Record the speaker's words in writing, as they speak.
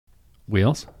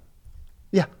Wheels?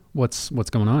 Yeah. What's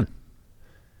going on?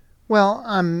 Well,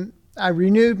 I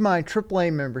renewed my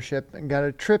AAA membership and got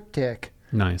a triptych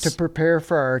Nice. to prepare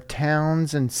for our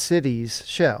towns and cities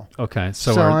show. Okay.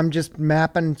 So I'm just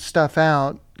mapping stuff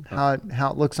out, how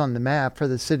it looks on the map for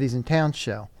the cities and towns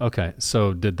show. Okay.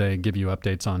 So did they give you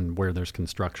updates on where there's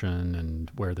construction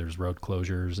and where there's road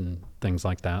closures and things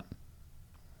like that?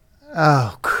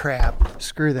 Oh, crap.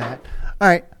 Screw that. All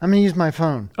right. I'm going to use my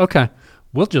phone. Okay.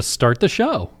 We'll just start the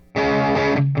show.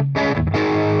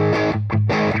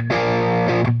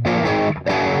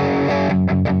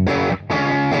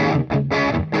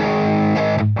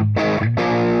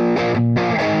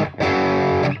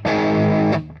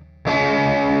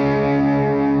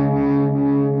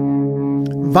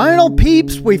 Vinyl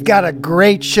Peeps, we've got a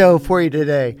great show for you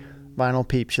today. Vinyl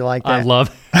Peeps, you like that? I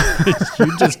love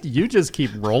it. you just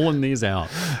keep rolling these out.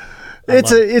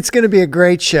 It's going to be a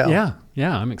great show.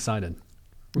 Yeah, I'm excited.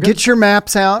 Get your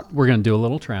maps out. We're going to do a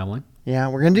little traveling. Yeah,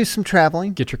 we're going to do some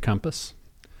traveling. Get your compass.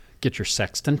 Get your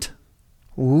sextant.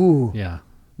 Ooh. Yeah.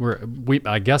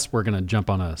 I guess we're going to jump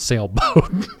on a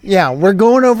sailboat. Yeah, we're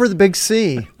going over the big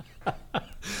sea.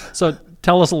 So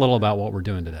tell us a little about what we're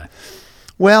doing today.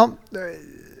 Well,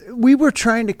 we were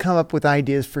trying to come up with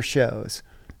ideas for shows,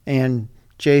 and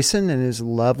Jason and his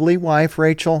lovely wife,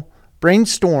 Rachel,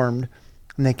 brainstormed,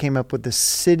 and they came up with the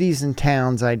cities and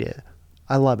towns idea.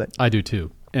 I love it. I do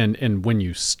too. And when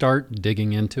you start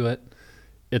digging into it,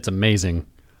 it's amazing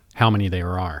how many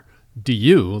there are. A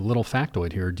little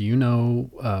factoid here, do you know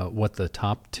what the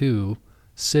top 2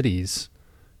 cities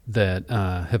that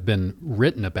have been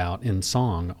written about in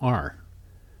song are?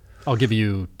 I'll give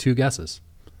you 2 guesses.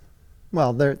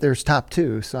 Well, there's top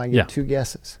 2, so I get 2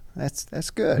 guesses. That's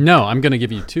good. No, I'm going to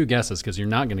give you 2 guesses because you're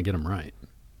not going to get them right.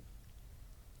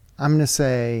 I'm going to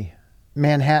say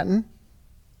Manhattan.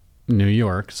 New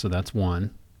York, so that's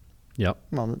 1. Yep.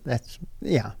 Well,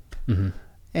 yeah. Mm-hmm.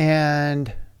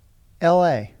 And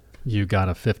L.A. You got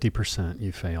a 50%.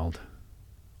 You failed.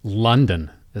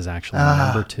 London is actually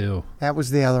number 2. That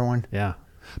was the other one. Yeah.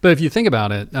 But if you think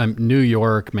about it, New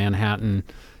York, Manhattan,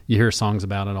 you hear songs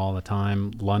about it all the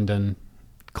time. London,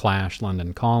 Clash,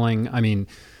 London Calling. I mean,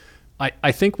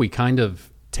 I think we kind of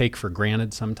take for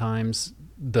granted sometimes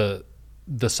the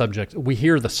subject. We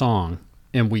hear the song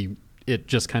and it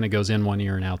just kind of goes in one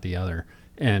ear and out the other,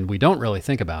 and we don't really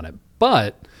think about it.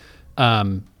 But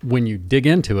when you dig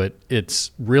into it,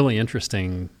 it's really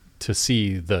interesting to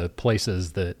see the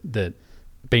places that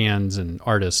bands and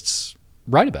artists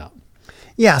write about.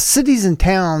 Yeah, cities and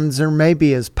towns are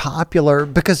maybe as popular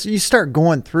because you start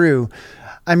going through.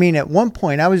 I mean, at one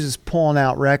point, I was just pulling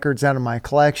out records out of my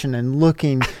collection and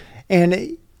looking,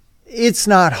 and it's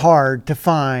not hard to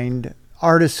find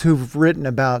artists who've written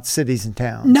about cities and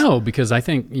towns. No, because I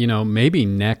think, maybe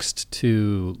next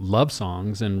to love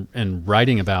songs and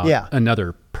writing about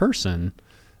another person,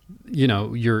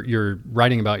 you're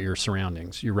writing about your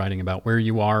surroundings. You're writing about where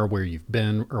you are, where you've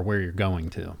been, or where you're going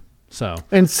to. So,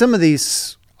 and some of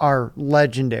these are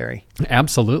legendary.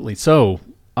 Absolutely. So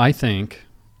I think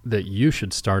that you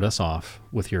should start us off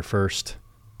with your first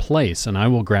place, and I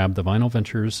will grab the Vinyl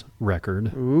Ventures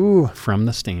record from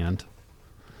the stand.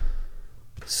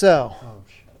 So,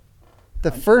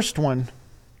 the first one.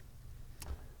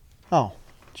 Oh,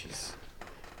 jeez.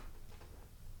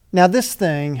 Now this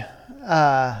thing,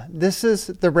 this is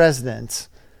The Residents,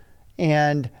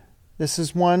 and this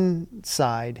is one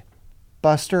side,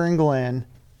 Buster and Glenn.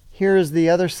 Here is the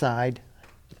other side,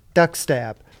 Duck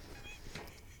Stab.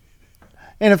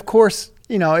 And of course,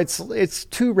 it's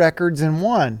 2 records in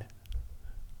one.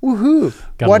 Woohoo!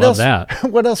 Gotta love that.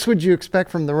 What else would you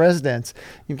expect from The Residents?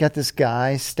 You've got this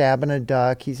guy stabbing a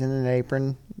duck. He's in an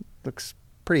apron. Looks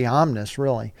pretty ominous,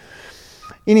 really.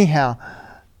 Anyhow,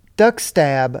 Duck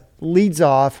Stab leads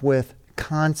off with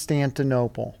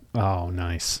Constantinople. Oh,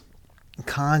 nice.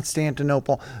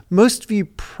 Constantinople. Most of you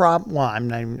I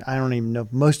don't even know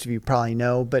if most of you probably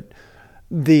know, but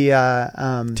the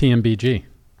TMBG.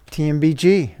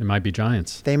 TMBG. It might be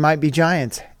Giants. They Might Be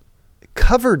Giants.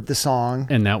 Covered the song,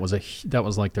 and that was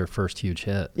like their first huge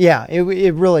hit. Yeah, it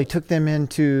really took them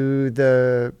into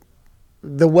the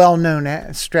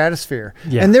well-known stratosphere.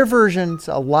 Yeah. And their version's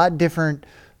a lot different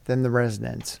than The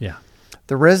Residents. Yeah,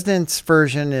 The Residents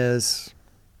version is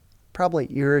probably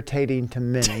irritating to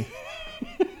many.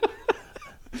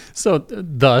 So,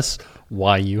 thus,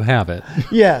 why you have it.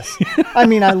 Yes, I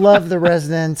mean, I love The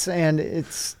Residents, and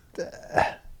it's.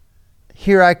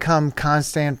 Here I come,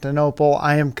 Constantinople.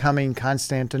 I am coming,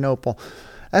 Constantinople.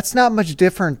 That's not much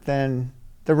different than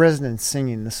The Residents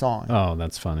singing the song. Oh,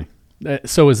 that's funny.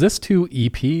 So is this 2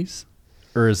 EPs,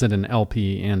 or is it an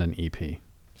LP and an EP?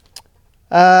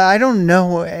 I don't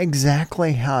know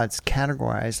exactly how it's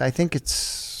categorized. I think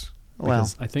it's, well,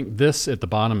 Because I think this at the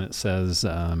bottom, it says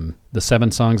the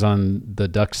 7 songs on the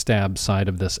Duck Stab side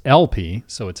of this LP,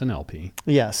 so it's an LP,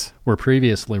 yes. were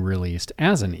previously released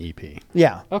as an EP.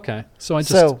 Yeah. Okay. So I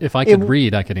just, So if I it- could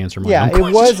read, I could answer my Yeah,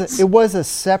 own questions. it was a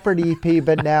separate EP,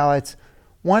 but now it's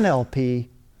one LP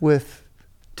with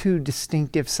 2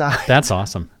 distinctive sides. That's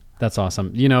awesome. That's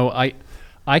awesome. You know,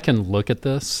 I can look at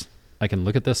this. I can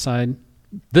look at this side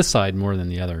more than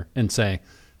the other, and say,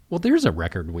 well, there's a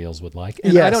record Wheels would like.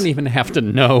 And I Yes. don't even have to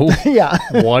know Yeah.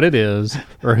 what it is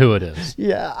or who it is.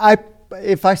 Yeah,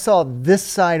 if I saw this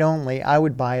side only, I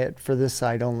would buy it for this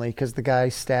side only because the guy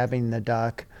stabbing the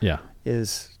duck Yeah.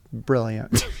 is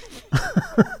brilliant.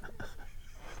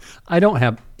 I don't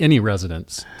have any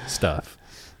Residence stuff.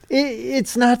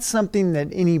 It's not something that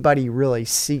anybody really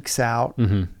seeks out.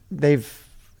 Mm-hmm.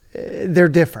 They're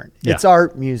different. Yeah. It's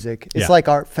art music. It's Yeah. like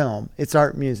art film. It's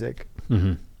art music.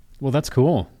 Mm-hmm. Well, that's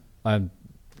cool. I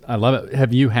love it.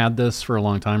 Have you had this for a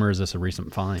long time, or is this a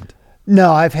recent find?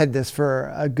 No, I've had this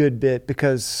for a good bit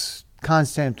because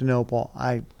Constantinople,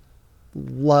 I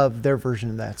love their version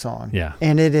of that song. Yeah.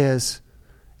 And it is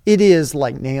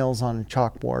like nails on a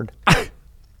chalkboard.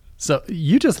 So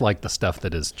you just like the stuff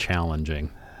that is challenging,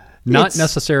 not It's-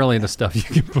 necessarily the stuff you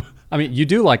can. I mean, you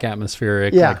do like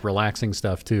atmospheric, Yeah. like relaxing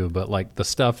stuff too, but like the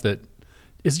stuff that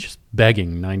is just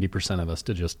begging 90% of us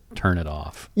to just turn it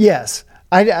off. Yes.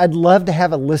 I'd love to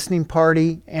have a listening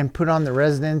party and put on the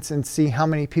Residents and see how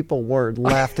many people were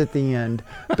left at the end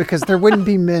because there wouldn't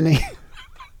be many.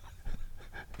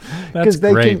 That's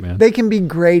they great, can, man. They can be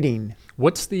grating.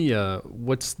 What's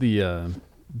the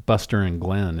Buster and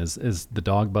Glenn? Is the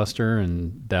dog Buster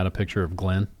and that a picture of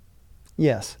Glenn?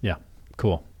 Yes. Yeah,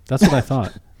 cool. That's what I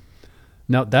thought.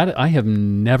 Now that I have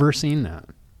never seen that,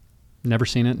 never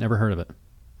seen it, never heard of it.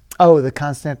 Oh, the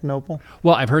Constantinople?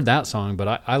 Well, I've heard that song,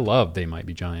 but I love They Might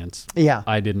Be Giants. Yeah.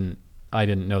 I didn't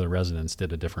know the Residents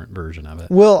did a different version of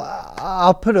it. Well,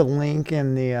 I'll put a link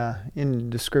in the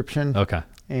description. Okay.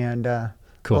 And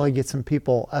Cool. probably get some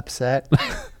people upset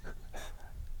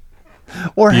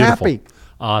or Beautiful. happy.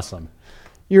 Awesome.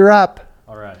 You're up.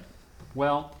 All right.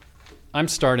 Well, I'm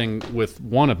starting with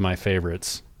one of my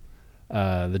favorites,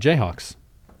 the Jayhawks.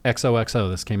 XOXO.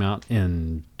 This came out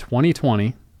in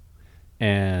 2020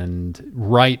 and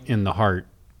right in the heart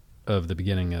of the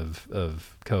beginning of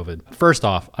COVID. First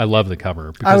off, I love the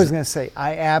cover. I was going to say,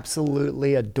 I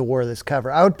absolutely adore this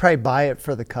cover. I would probably buy it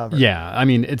for the cover. Yeah, I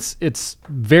mean, it's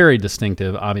very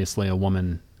distinctive. Obviously, a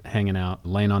woman hanging out,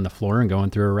 laying on the floor and going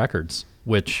through her records,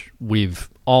 which we've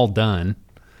all done.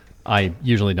 I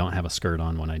usually don't have a skirt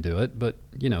on when I do it, but,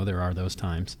 you know, there are those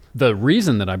times. The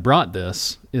reason that I brought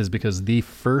this is because the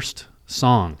first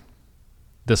song,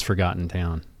 This Forgotten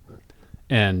Town,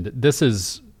 and this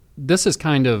is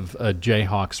kind of a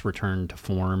Jayhawks return to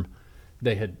form.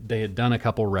 They had done a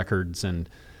couple records, and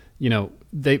you know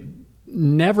they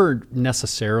never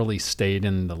necessarily stayed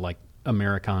in the like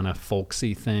Americana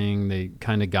folksy thing. They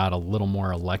kind of got a little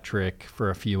more electric for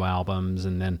a few albums,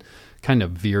 and then kind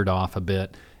of veered off a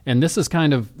bit. And this is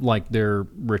kind of like their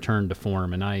return to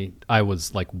form. And I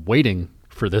was like waiting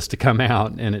for this to come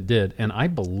out, and it did. And I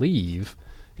believe,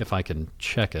 if I can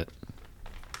check it.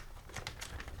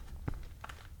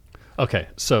 Okay,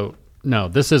 so no,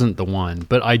 this isn't the one,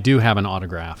 but I do have an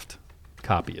autographed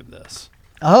copy of this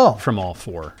Oh, from all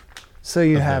 4. so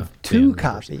you of have the 2 band members.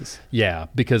 copies. Yeah,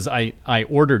 because I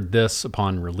ordered this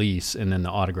upon release, and then the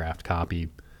autographed copy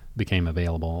became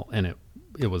available, and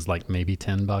it was like maybe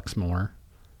 $10 more.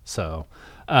 So,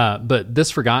 but This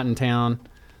Forgotten Town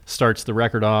starts the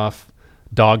record off.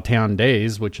 Dogtown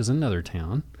Days, which is another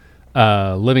town.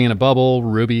 Living in a Bubble,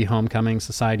 Ruby, Homecoming,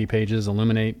 Society Pages,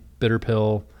 Illuminate, Bitter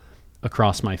Pill,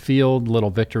 Across My Field, Little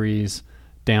Victories,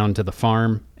 Down to the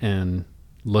Farm, and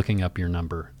Looking Up Your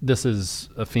Number. This is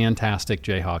a fantastic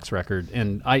Jayhawks record,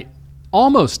 and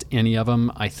almost any of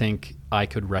them I think I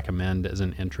could recommend as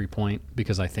an entry point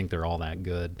because I think they're all that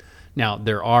good. Now,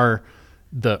 there are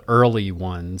the early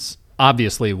ones,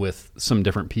 obviously with some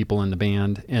different people in the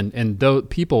band, and though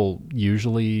people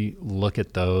usually look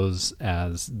at those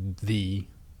as the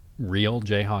real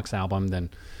Jayhawks album, then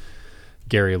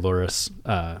Gary Louris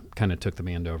kind of took the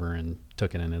band over and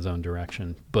took it in his own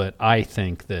direction. But I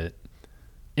think that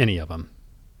any of them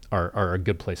are a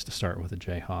good place to start with the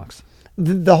Jayhawks.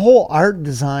 The whole art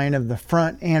design of the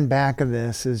front and back of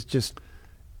this is just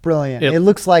brilliant. It- It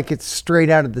looks like it's straight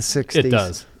out of the 60s. It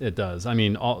does. It does. I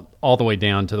mean, all the way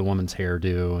down to the woman's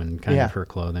hairdo and kind Yeah. of her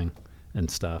clothing and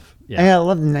stuff. And I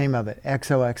love the name of it,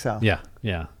 XOXO.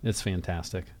 Yeah, it's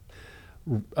fantastic.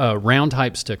 Round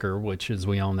type sticker, which as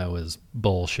we all know is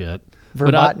bullshit.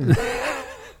 Verboten.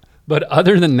 But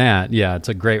other than that, yeah, it's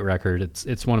a great record.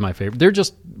 It's one of my favorite. They're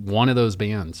just one of those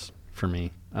bands for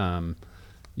me.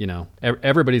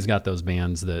 Everybody's got those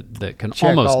bands that can Check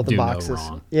almost all the do boxes. no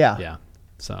wrong. Yeah. Yeah.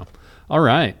 So, all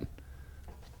right.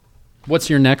 What's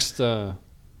your next? Well,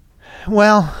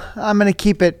 I'm going to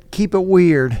keep it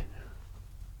weird.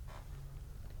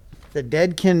 The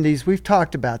Dead Kennedys. We've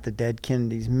talked about the Dead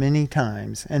Kennedys many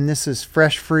times, and this is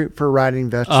Fresh Fruit for Rotting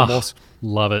Vegetables.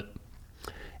 Love it.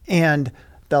 And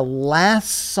the last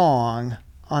song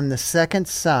on the second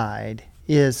side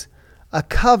is a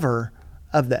cover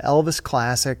of the Elvis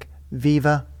classic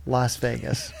Viva Las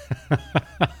Vegas.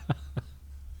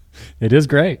 It is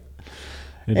great.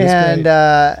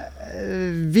 Viva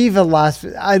Las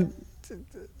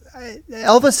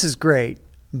Elvis is great,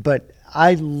 but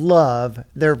I love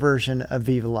their version of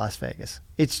Viva Las Vegas.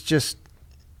 It's just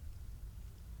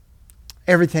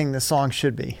everything the song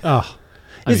should be. Oh,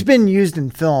 It's been used in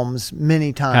films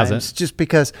many times. Has it? Just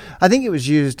because I think it was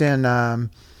used in the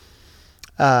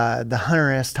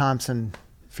Hunter S. Thompson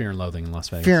Fear and Loathing in Las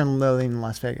Vegas. Fear and Loathing in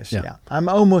Las Vegas. Yeah. Yeah. I'm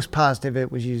almost positive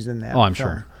it was used in that. I'm film.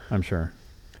 sure. I'm sure.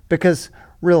 Because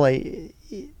really,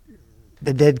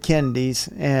 the Dead Kennedys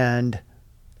and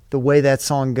the way that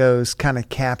song goes kind of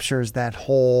captures that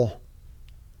whole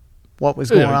what was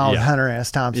going on with Hunter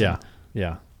S. Thompson. Yeah.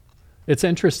 Yeah. It's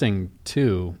interesting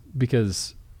too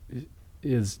because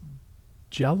is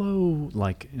Jello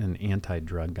like an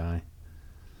anti-drug guy?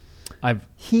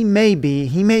 He may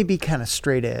be kind of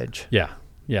straight edge. Yeah.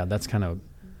 Yeah, that's kind of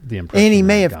the impression. And he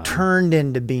may I've have gotten. turned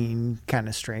into being kind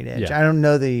of straight edge. Yeah. I don't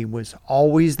know that he was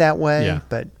always that way, Yeah.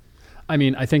 but I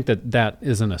mean, I think that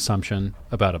is an assumption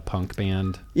about a punk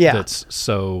band Yeah. that's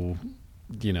so,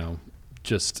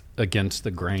 just against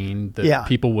the grain that Yeah.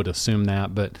 people would assume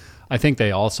that. But I think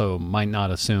they also might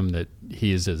not assume that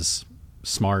he's as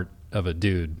smart of a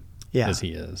dude Yeah. as he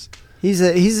is. he's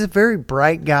a very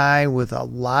bright guy with a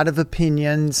lot of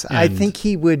opinions. I And- think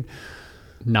he would.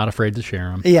 Not afraid to share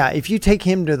them. Yeah, if you take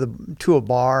him to a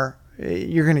bar,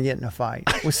 you're going to get in a fight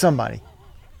with somebody.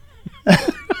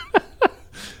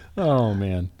 Oh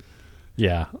man,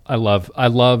 yeah, I love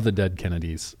the Dead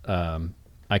Kennedys.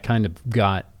 I kind of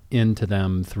got into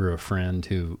them through a friend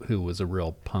who was a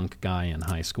real punk guy in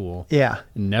high school. Yeah.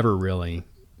 Never really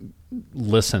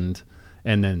listened,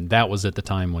 and then that was at the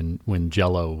time when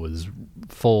Jello was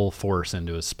full force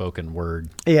into his spoken word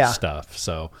stuff.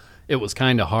 So it was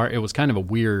kind of hard. It was kind of a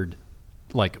weird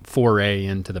like foray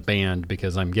into the band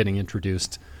because I'm getting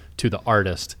introduced to the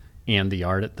artist and the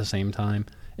art at the same time.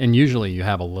 And usually you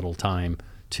have a little time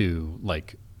to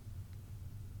like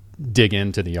dig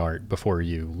into the art before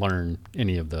you learn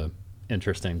any of the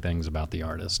interesting things about the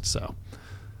artist. So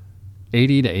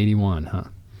 80 to 81, huh?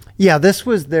 Yeah, this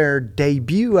was their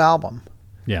debut album.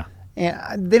 Yeah.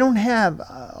 And they don't have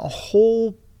a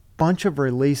whole bunch of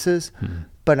releases,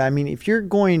 but I mean, if you're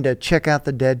going to check out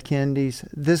the Dead Kennedys,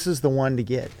 this is the one to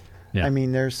get. Yeah. I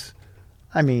mean, there's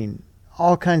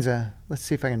all kinds of. Let's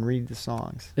see if I can read the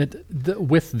songs.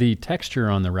 With the texture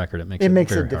on the record, it makes it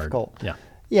makes very it difficult. Hard.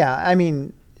 Yeah. Yeah, I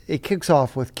mean, it kicks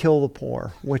off with "Kill the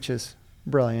Poor," which is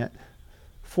brilliant.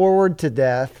 "Forward to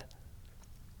Death."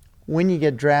 "When You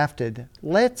Get Drafted."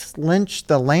 "Let's Lynch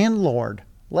the Landlord."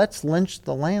 "Let's Lynch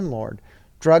the Landlord."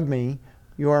 "Drug Me,"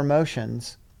 "Your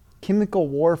Emotions," "Chemical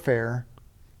Warfare,"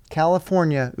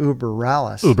 "California," "Uber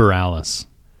Alles." Uber Alice,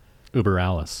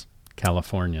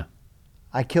 California.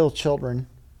 "I Kill Children."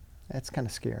 That's kind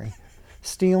of scary.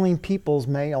 "Stealing People's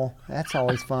Mail." That's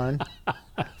always fun.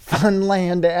 "Fun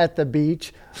Land at the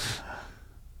Beach."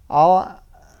 "Ill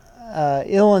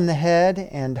in the Head,"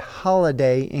 and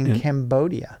 "Holiday in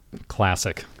Cambodia."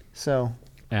 Classic. So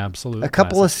Absolute a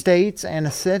couple classic. of states and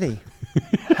a city.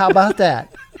 How about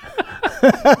that?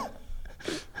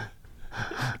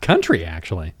 Country,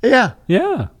 actually. Yeah.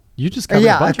 Yeah. You just covered a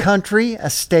Yeah, a bunch of- country, a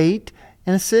state,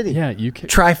 and a city. Yeah,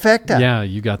 Trifecta. Yeah,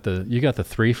 you got the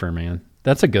threefer, man.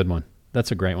 That's a good one.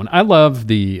 That's a great one. I love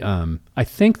the I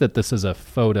think that this is a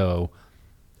photo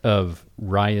of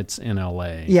riots in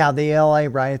LA. Yeah, the LA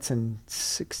riots in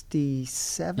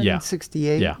 67, Yeah.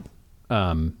 68.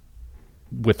 Yeah.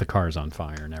 With the cars on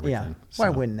fire and everything. Yeah. Why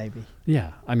So, wouldn't they be?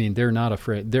 Yeah. I mean, they're not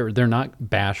afraid. They're not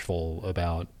bashful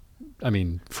about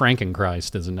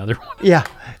Frankenchrist is another one. Yeah.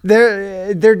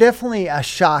 They're definitely a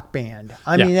shock band.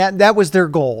 I Yeah. mean, that was their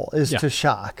goal, is Yeah. to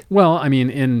shock. Well, I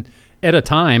mean, at a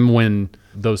time when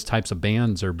those types of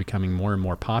bands are becoming more and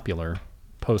more popular,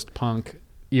 post-punk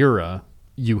era,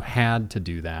 you had to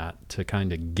do that to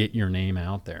kind of get your name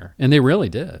out there, and they really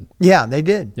did. Yeah, they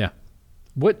did. Yeah.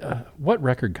 What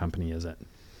record company is it?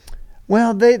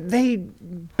 Well, they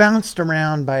bounced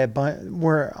around by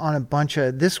were on a bunch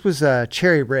of. This was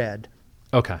Cherry Red.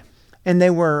 Okay. and they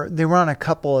were on a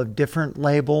couple of different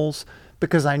labels,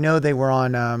 because I know they were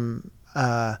on.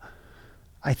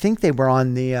 I think they were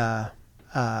on the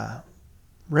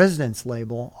Residence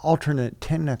label, Alternative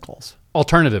Tentacles.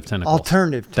 Alternative Tentacles.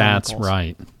 Alternative Tentacles. That's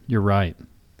right. You're right.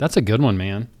 That's a good one,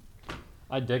 man.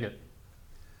 I dig it.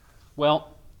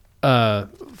 Well,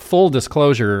 full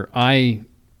disclosure, I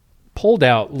pulled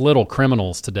out Little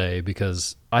Criminals today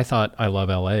because I thought I Love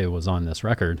L.A. was on this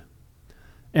record,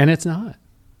 and it's not.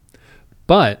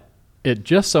 But it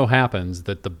just so happens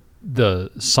that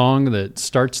the song that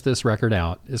starts this record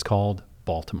out is called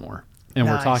Baltimore. And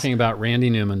Nice. We're talking about Randy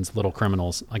Newman's Little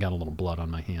Criminals. I got a little blood on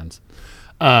my hands.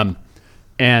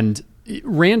 And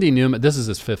Randy Newman, this is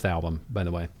his 5th album, by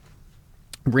the way.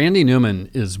 Randy Newman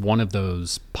is one of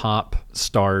those pop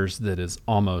stars that is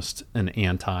almost an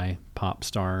anti-pop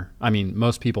star. I mean,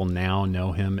 most people now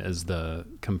know him as the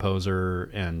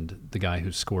composer and the guy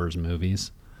who scores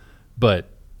movies. But,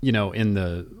 you know,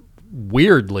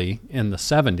 weirdly, in the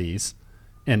 70s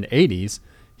and 80s,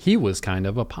 he was kind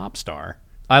of a pop star.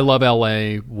 I Love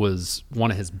L.A. was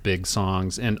one of his big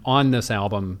songs. And on this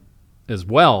album as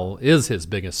well is his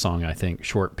biggest song, I think,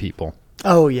 Short People.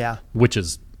 Oh, yeah. Which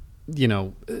is, you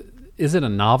know, is it a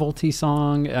novelty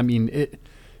song? I mean,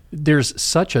 there's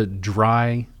such a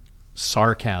dry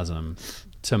sarcasm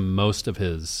to most of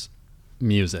his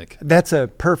music. That's a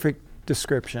perfect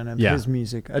description of his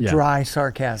music, dry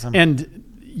sarcasm. And,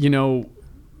 you know,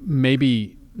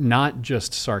 maybe not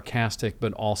just sarcastic,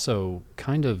 but also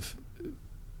kind of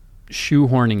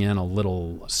shoehorning in a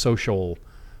little social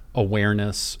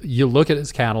awareness. You look at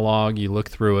his catalog, you look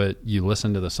through it, you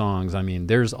listen to the songs. I mean,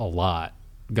 there's a lot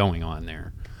going on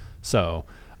there. So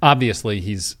obviously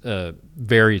he's a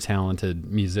very talented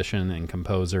musician and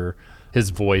composer. His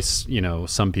voice, you know,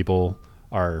 some people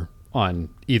are on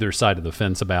either side of the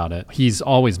fence about it. He's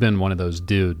always been one of those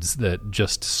dudes that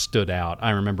just stood out.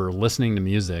 I remember listening to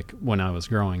music when I was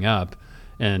growing up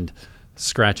and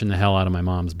scratching the hell out of my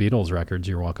mom's Beatles records.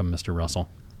 You're welcome, Mr. Russell.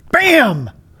 Bam!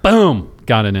 Boom!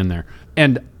 Got it in there.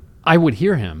 And I would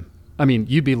hear him. I mean,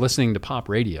 you'd be listening to pop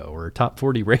radio or top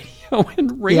 40 radio,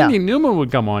 and Randy Newman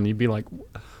would come on. You'd be like,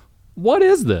 what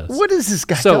is this? What is this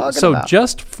guy talking about? So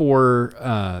just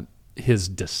for his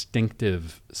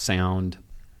distinctive sound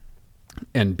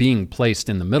and being placed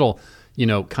in the middle, you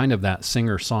know, kind of that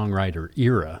singer-songwriter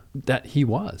era that he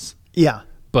was. Yeah.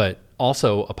 But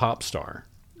also a pop star,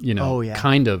 you know,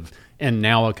 kind of, and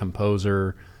now a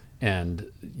composer and,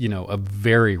 you know, a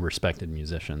very respected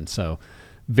musician. So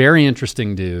very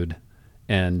interesting dude.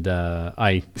 And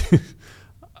I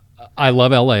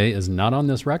Love L.A. is not on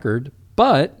this record,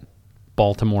 but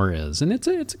Baltimore is. And it's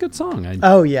a good song.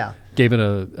 I gave it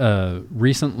a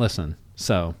recent listen.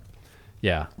 So,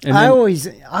 yeah. And I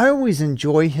always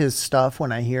enjoy his stuff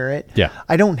when I hear it. Yeah.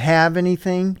 I don't have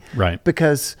anything. Right.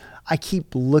 Because I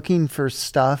keep looking for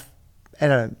stuff at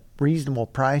a reasonable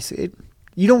price.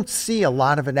 You don't see a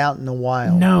lot of it out in the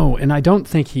wild. No, and I don't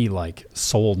think he like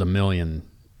sold a million.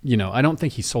 You know, I don't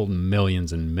think he sold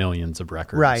millions and millions of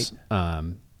records. Right.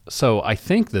 So I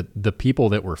think that the people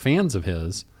that were fans of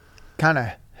his kind of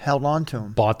held on to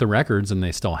him, bought the records, and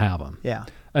they still have them. Yeah.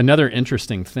 Another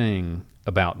interesting thing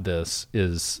about this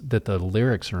is that the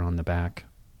lyrics are on the back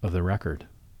of the record,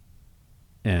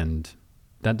 and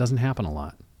that doesn't happen a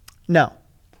lot. No.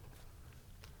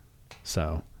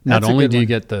 So not only do you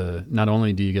get the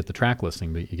track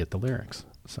listing, but you get the lyrics.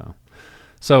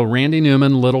 So Randy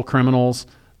Newman, Little Criminals.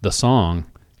 The song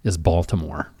is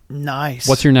Baltimore. Nice.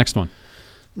 What's your next one?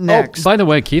 Next. Oh, by the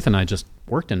way, Keith and I just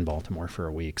worked in Baltimore for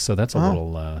a week, so that's a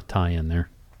little tie-in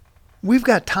there. We've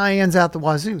got tie-ins out the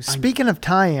wazoo. Speaking of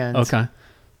tie-ins. Okay.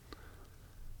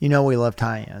 You know we love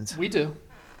tie-ins. We do.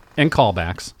 And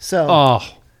callbacks. So. Oh,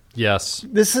 yes.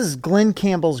 This is Glenn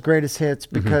Campbell's greatest hits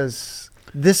because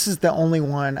this is the only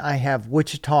one I have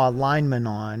Wichita lineman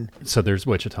on. So there's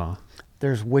Wichita.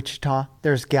 There's Wichita.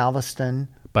 There's Galveston.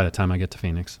 By the time I get to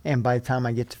Phoenix. And by the time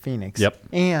I get to Phoenix. Yep.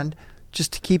 And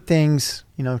just to keep things,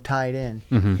 you know, tied in,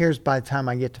 here's by the time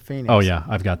I get to Phoenix. Oh, yeah.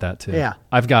 I've got that, too. Yeah.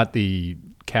 I've got the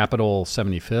Capitol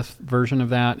 75th version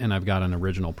of that, and I've got an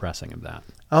original pressing of that.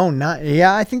 Oh,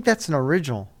 yeah, I think that's an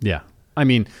original. Yeah. I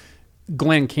mean,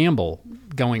 Glenn Campbell,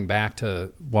 going back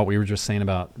to what we were just saying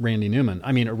about Randy Newman,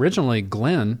 I mean, originally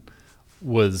Glenn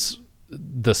was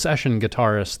the session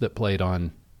guitarist that played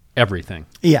on everything.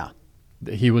 Yeah.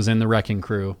 He was in the Wrecking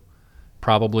Crew,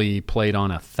 probably played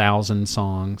on 1,000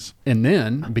 songs, and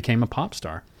then became a pop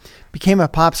star. Became a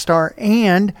pop star,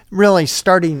 and really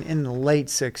starting in the late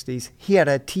 60s, he had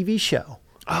a TV show.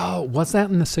 Oh, was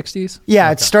that in the 60s? Yeah,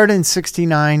 Okay. It started in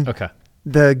 69. Okay.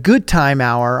 the Good Time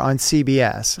Hour on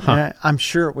CBS. Huh. And I'm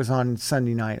sure it was on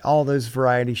Sunday night. All those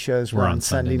variety shows were on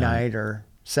Sunday night or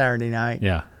Saturday night.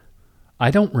 Yeah.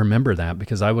 I don't remember that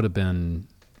because I would have been,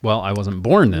 well, I wasn't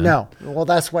born then. No. Well,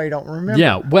 that's why you don't remember.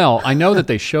 Yeah. Well, I know that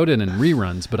they showed it in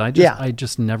reruns, but I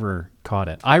just never caught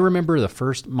it. I remember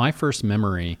my first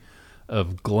memory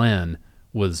of Glenn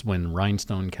was when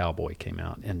Rhinestone Cowboy came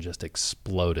out and just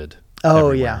exploded. Oh,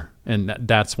 everywhere. yeah. And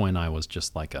that's when I was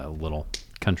just like a little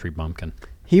country bumpkin.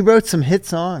 He wrote some hit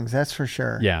songs, that's for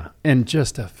sure. Yeah. And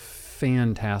just a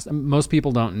fantastic, most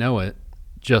people don't know it,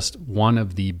 just one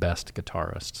of the best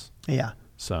guitarists. Yeah.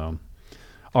 So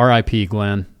R.I.P.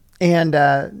 Glenn.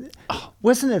 And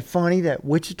wasn't it funny that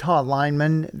Wichita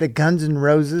Lineman, the Guns N'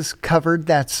 Roses, covered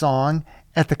that song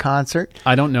at the concert?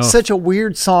 I don't know. Such a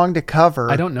weird song to cover.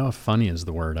 I don't know if funny is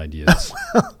the word I'd use.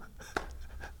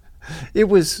 It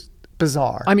was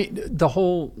bizarre. I mean,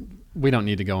 we don't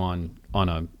need to go on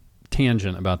a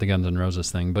tangent about the Guns N'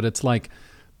 Roses thing, but it's like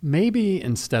maybe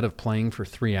instead of playing for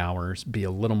 3 hours, be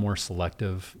a little more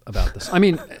selective about this. I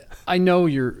mean, I know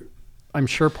I'm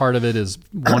sure part of it is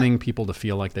wanting people to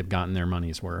feel like they've gotten their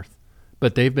money's worth,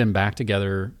 but they've been back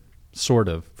together sort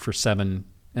of for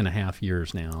 7.5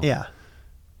 years now. Yeah.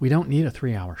 We don't need a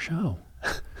 3-hour show.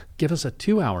 Give us a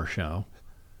 2-hour show.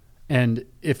 And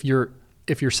if you're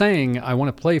saying I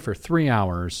want to play for 3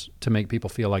 hours to make people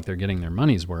feel like they're getting their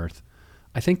money's worth,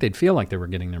 I think they'd feel like they were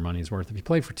getting their money's worth if you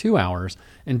played for 2 hours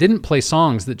and didn't play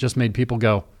songs that just made people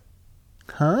go,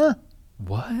 huh?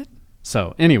 What?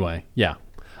 So anyway, yeah.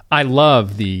 I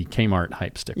love the Kmart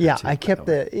hype sticker. Yeah, too, I kept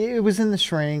it was in the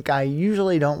shrink. I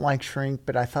usually don't like shrink,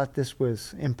 but I thought this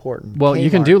was important. Well, Kmart. you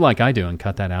can do like I do and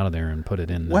cut that out of there and put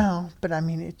it in. Well, but I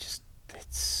mean, it's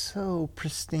so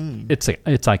pristine. It's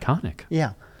iconic.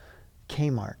 Yeah.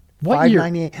 Kmart. What year?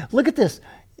 $5.98. Look at this.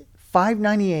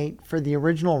 $5.98 for the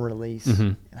original release,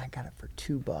 and I got it for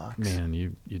 $2. Man,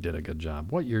 you did a good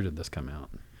job. What year did this come out?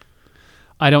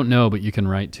 I don't know, but you can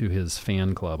write to his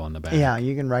fan club on the back. Yeah,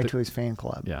 you can write to his fan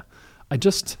club. Yeah.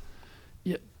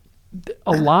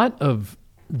 A lot of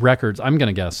records, I'm going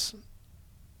to guess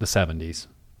the 70s,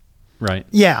 right?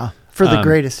 Yeah, for the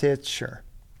greatest hits, sure.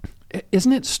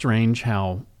 Isn't it strange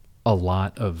how a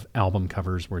lot of album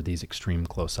covers were these extreme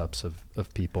close-ups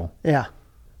of people? Yeah.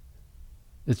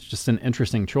 It's just an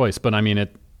interesting choice. But I mean,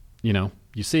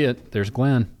 you see it. There's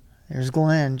Glenn. There's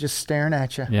Glenn just staring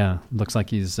at you. Yeah. Looks like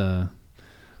he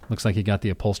got the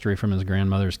upholstery from his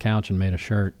grandmother's couch and made a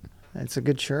shirt. It's a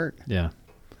good shirt. Yeah.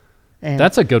 And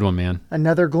that's a good one, man.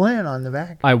 Another Glenn on the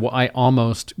back. I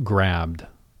almost grabbed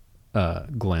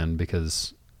Glenn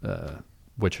because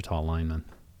Wichita Lineman.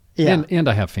 Yeah. And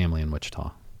I have family in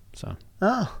Wichita. So.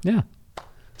 Oh. Yeah.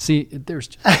 See, there's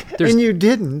and you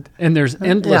didn't. And there's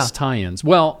endless tie-ins.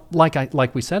 Well,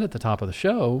 like we said at the top of the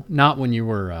show, not when you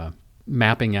were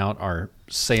mapping out our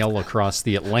sail across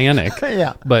the Atlantic,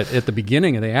 Yeah. but at the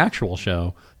beginning of the actual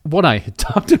show, what I had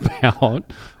talked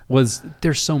about was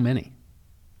there's so many.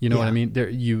 You know what I mean?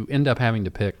 You end up having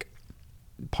to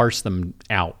parse them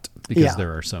out because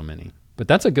there are so many. But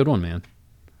that's a good one, man.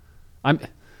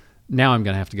 Now I'm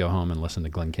going to have to go home and listen to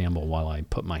Glenn Campbell while I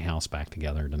put my house back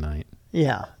together tonight.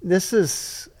 Yeah, this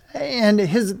is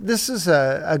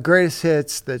a greatest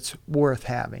hits that's worth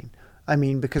having. I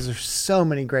mean, because there's so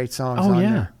many great songs on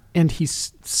there. And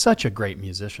he's such a great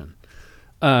musician.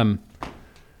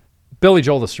 Billy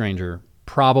Joel the Stranger,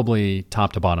 probably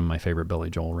top to bottom my favorite Billy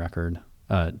Joel record.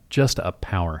 Just a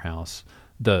powerhouse.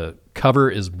 The cover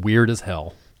is weird as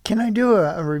hell. Can I do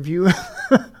a review?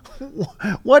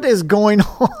 What is going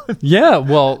on? Yeah,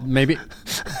 well, maybe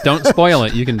don't spoil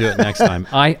it. You can do it next time.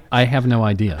 I have no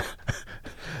idea.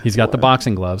 He's got the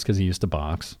boxing gloves because he used to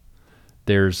box.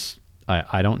 There's,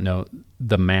 I don't know,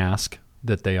 the mask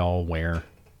that they all wear.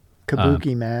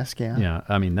 Kabuki mask, yeah. Yeah,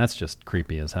 I mean, that's just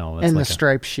creepy as hell. That's and like the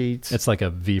striped sheets. It's like a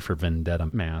V for Vendetta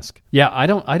mask. Yeah, I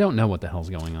don't know what the hell's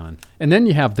going on. And then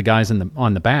you have the guys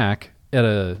on the back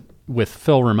with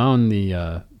Phil Ramone,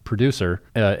 the producer,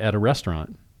 at a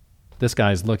restaurant. This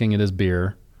guy's looking at his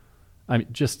beer.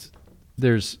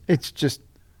 It's just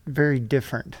very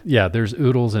different. Yeah, there's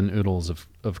oodles and oodles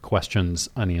of questions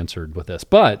unanswered with this.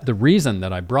 But the reason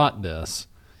that I brought this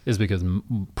is because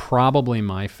probably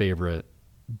my favorite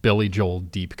Billy Joel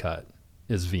deep cut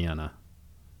is Vienna.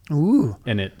 Ooh.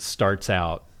 And it starts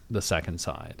out the second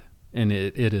side. And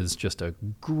it is just a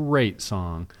great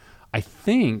song. I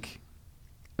think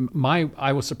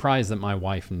I was surprised that my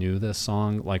wife knew this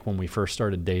song, like when we first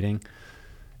started dating.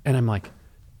 And I'm like,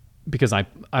 because I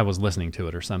was listening to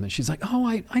it or something. She's like, oh,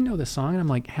 I know this song. And I'm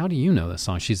like, how do you know this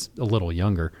song? She's a little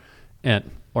younger,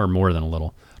 or more than a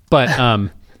little. But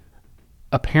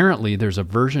apparently there's a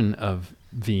version of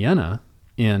Vienna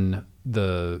in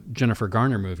the Jennifer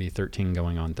Garner movie 13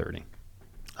 Going on 30.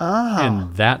 Oh.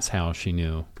 And that's how she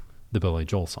knew the Billy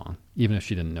Joel song, even if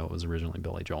she didn't know it was originally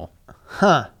Billy Joel.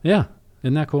 Huh. Yeah.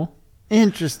 Isn't that cool?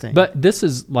 Interesting. But this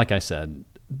is, like I said,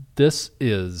 this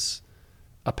is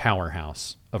a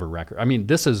powerhouse of a record. I mean,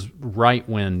 this is right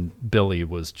when Billy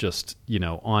was just,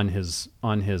 on his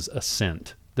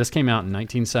ascent. This came out in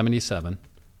 1977.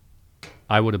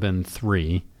 I would have been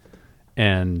 3.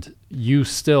 And you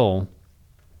still,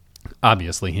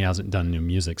 obviously, he hasn't done new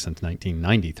music since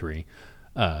 1993,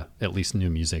 at least new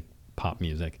music, pop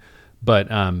music. But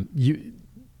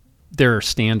there are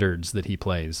standards that he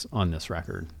plays on this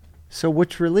record. So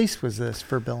which release was this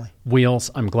for Billy? Wheels,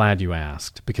 I'm glad you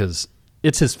asked, because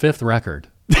it's his 5th record.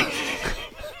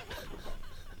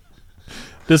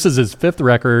 This is his 5th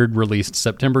record, released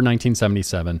September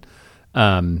 1977.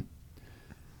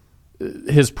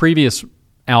 His previous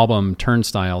album,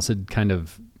 Turnstiles, had kind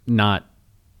of not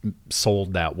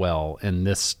sold that well, and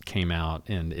this came out,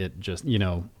 and it just,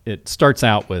 it starts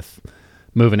out with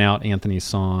Moving Out, Anthony's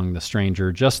song, The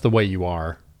Stranger, Just the Way You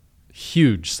Are,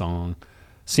 huge song,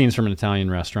 Scenes from an Italian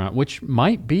Restaurant, which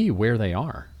might be where they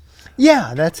are.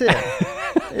 Yeah, that's it.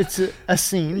 It's a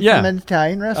scene from an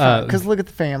Italian restaurant, because look at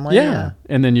the family. Yeah,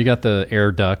 and then you got the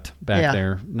air duct back Yeah.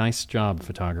 there. Nice job,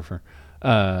 photographer.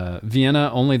 Vienna,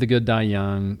 Only the Good Die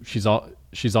Young, She's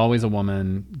Always a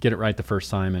Woman, Get It Right the First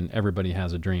Time, and Everybody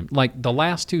Has a Dream. Like, the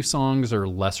last 2 songs are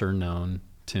lesser known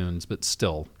tunes, but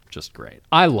still just great.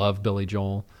 I love Billy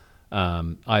Joel.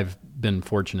 I've been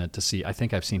fortunate to see, I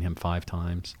think I've seen him 5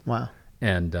 times. Wow.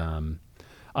 And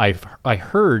I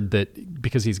heard that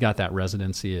because he's got that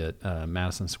residency at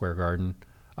Madison Square Garden,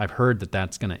 I've heard that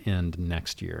that's going to end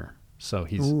next year. So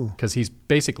because he's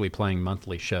basically playing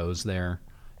monthly shows there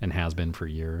and has been for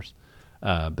years.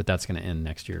 But that's going to end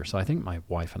next year. So I think my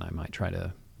wife and I might try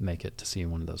to make it to see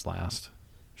one of those last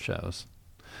shows.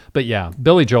 But yeah,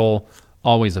 Billy Joel,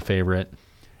 always a favorite.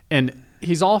 And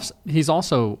he's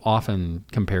also often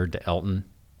compared to Elton.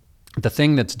 The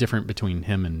thing that's different between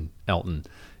him and Elton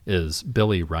is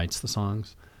Billy writes the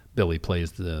songs. Billy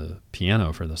plays the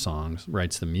piano for the songs,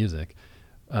 writes the music,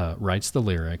 writes the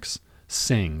lyrics,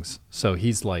 sings. So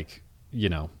he's like,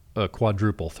 a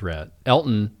quadruple threat.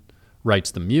 Elton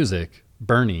writes the music,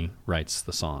 Bernie writes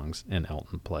the songs, and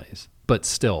Elton plays. But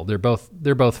still, they're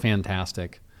both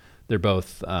fantastic. They're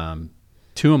both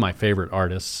 2 of my favorite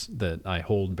artists that I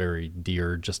hold very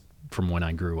dear just from when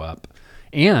I grew up.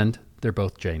 And they're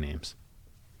both J names.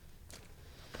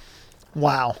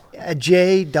 Wow. A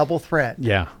J double threat.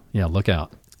 Yeah, look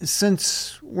out.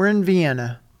 Since we're in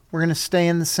Vienna, we're going to stay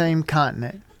in the same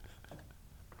continent.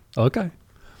 Okay.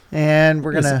 And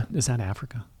we're going to... Is that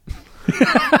Africa?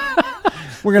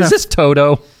 We're gonna, is this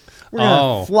Toto? We're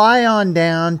going to fly on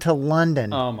down to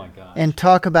London. Oh, my God. And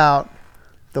talk about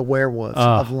the werewolves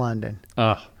of London.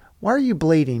 Why are you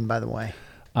bleeding, by the way?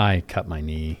 I cut my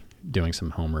knee doing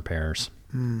some home repairs.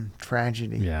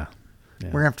 Tragedy. Yeah. We're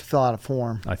going to have to fill out a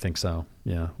form. I think so.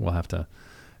 Yeah, we'll have to.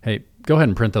 Hey, go ahead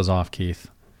and print those off, Keith.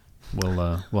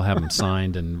 We'll have them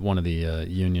signed, and one of the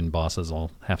union bosses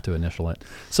will have to initial it.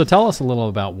 So tell us a little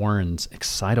about Warren's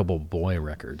Excitable Boy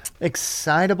record.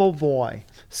 Excitable Boy.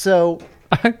 So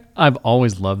I've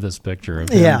always loved this picture of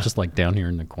him just like down here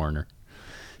in the corner.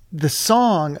 The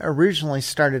song originally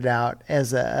started out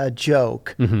as a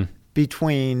joke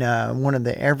between one of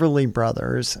the Everly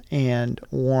brothers and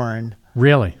Warren.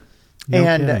 Really? No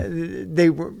and kidding. They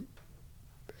were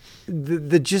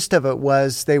the gist of it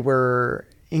was they were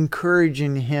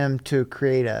encouraging him to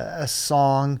create a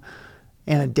song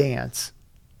and a dance.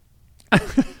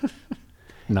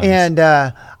 Nice. And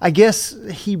I guess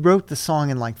he wrote the song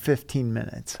in like 15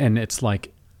 minutes. And it's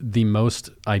like the most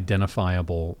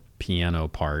identifiable piano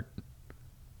part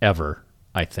ever,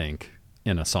 I think,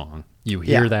 in a song. You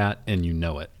hear that and you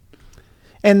know it.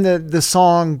 And the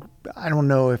song, I don't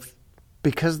know if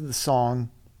because of the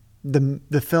song,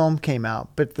 the film came out,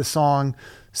 but the song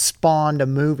spawned a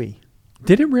movie.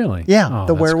 Did it really? Yeah,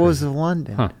 The Werewolves of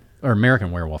London. Huh. Or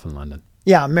American Werewolf in London.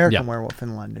 Yeah, American Werewolf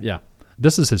in London. Yeah.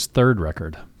 This is his 3rd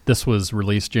record. This was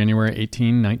released January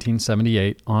 18,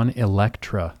 1978 on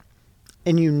Elektra.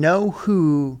 And you know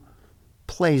who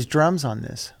plays drums on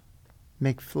this?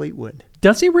 Mick Fleetwood.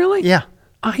 Does he really? Yeah.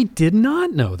 I did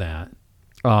not know that.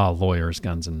 Lawyers,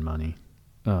 Guns, and Money.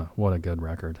 What a good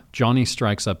record. Johnny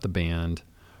Strikes Up the Band,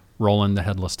 Roland the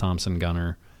Headless Thompson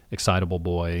Gunner, Excitable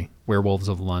Boy, Werewolves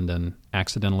of London,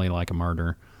 Accidentally Like a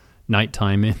Murder,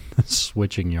 Nighttime in the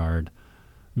Switching Yard,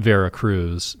 Vera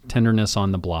Cruz, Tenderness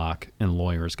on the Block, and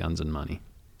Lawyers, Guns, and Money.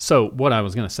 So what I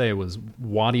was going to say was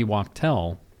Waddy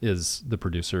Wachtel is the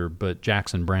producer, but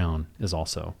Jackson Browne is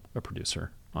also a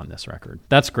producer on this record.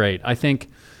 That's great. I think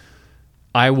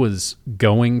I was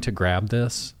going to grab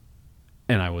this,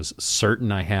 and I was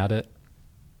certain I had it.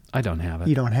 I don't have it.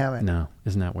 You don't have it? No.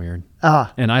 Isn't that weird?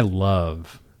 Ah. And I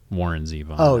love Warren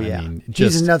Zevon. Oh, yeah. I mean,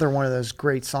 He's another one of those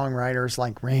great songwriters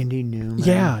like Randy Newman.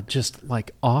 Yeah, just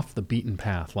like off the beaten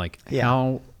path. Like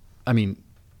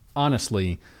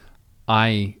honestly,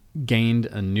 I gained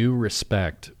a new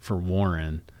respect for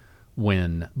Warren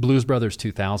when Blues Brothers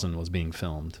 2000 was being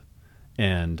filmed,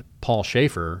 and Paul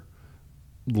Schaefer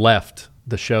left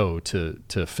the show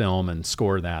to film and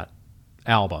score that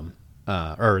album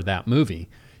or that movie.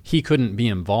 He couldn't be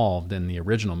involved in the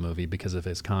original movie because of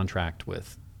his contract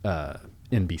with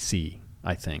NBC,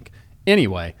 I think.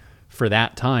 Anyway, for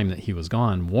that time that he was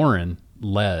gone, Warren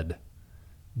led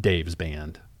Dave's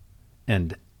band,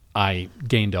 and I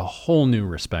gained a whole new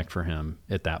respect for him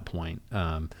at that point.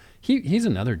 He's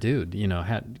another dude,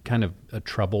 had kind of a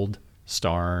troubled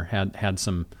star, had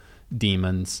some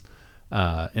demons,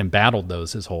 and battled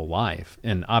those his whole life,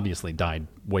 and obviously died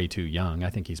way too young. I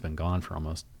think he's been gone for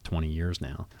almost 20 years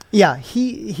now. Yeah,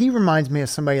 he reminds me of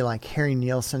somebody like Harry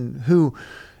Nilsson, who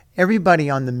everybody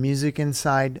on the music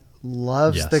inside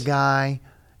loves the guy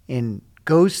and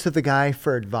goes to the guy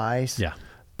for advice. Yeah.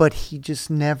 But he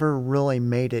just never really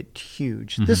made it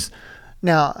huge.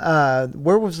 Now,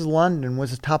 Where Was London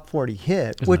was a top 40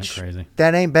 hit, which that crazy?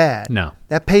 That ain't bad. No.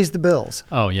 That pays the bills.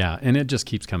 Oh, yeah. And it just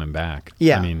keeps coming back.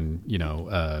 Yeah. I mean,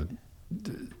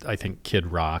 I think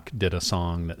Kid Rock did a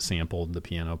song that sampled the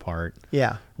piano part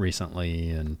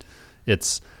recently. And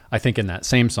I think in that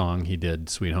same song, he did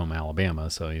Sweet Home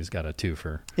Alabama. So he's got a 2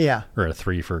 for, or a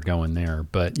 3 for going there.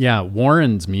 But yeah,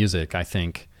 Warren's music, I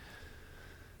think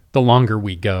the longer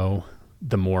we go,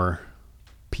 the more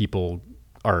people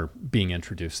are being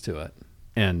introduced to it,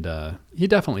 and he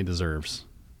definitely deserves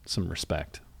some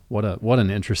respect. What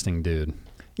an interesting dude.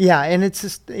 Yeah, and it's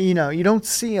just you don't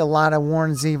see a lot of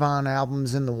Warren Zevon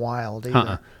albums in the wild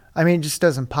either. I mean, it just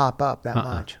doesn't pop up that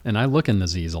much. And I look in the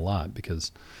Z's a lot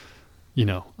because,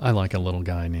 I like a little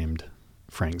guy named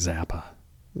Frank Zappa.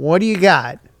 What do you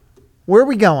got? Where are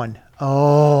we going?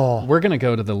 Oh, we're going to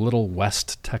go to the little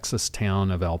West Texas town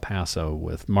of El Paso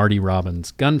with Marty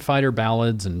Robbins' gunfighter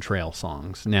ballads and trail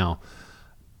songs. Now,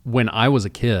 when I was a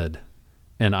kid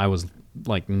and I was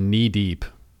like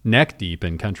neck deep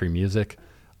in country music,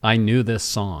 I knew this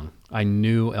song. I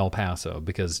knew El Paso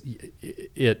because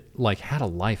it like had a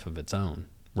life of its own,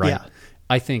 right? Yeah.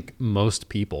 I think most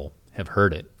people have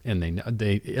heard it and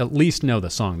they at least know the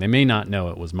song. They may not know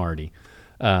it was Marty.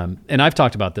 And I've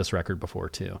talked about this record before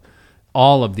too.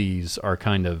 All of these are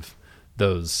kind of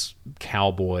those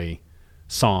cowboy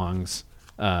songs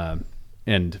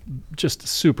and just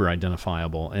super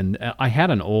identifiable. And I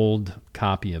had an old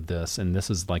copy of this, and this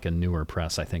is like a newer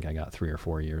press I think I got 3 or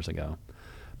 4 years ago.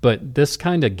 But this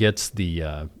kind of gets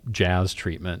the jazz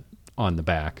treatment on the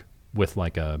back with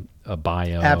like a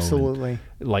bio. Absolutely.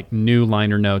 And like new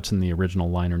liner notes, and the original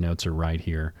liner notes are right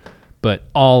here. But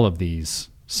all of these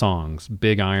songs,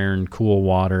 Big Iron, Cool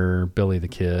Water, Billy the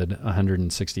Kid,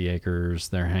 160 Acres,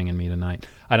 They're Hanging Me Tonight.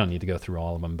 I don't need to go through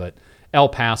all of them, but El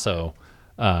Paso,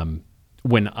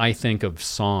 when I think of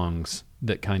songs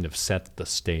that kind of set the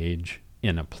stage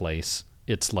in a place,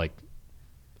 it's like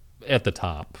at the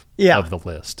top of the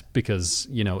list because,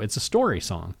 it's a story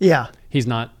song. Yeah. He's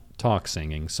not talk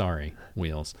singing, sorry,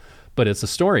 Wheels, but it's a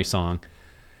story song.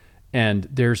 And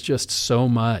there's just so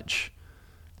much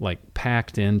like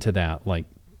packed into that, like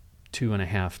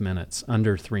 2.5 minutes,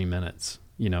 under 3 minutes.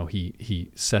 He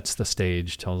sets the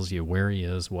stage, tells you where he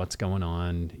is, what's going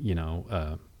on,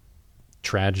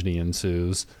 tragedy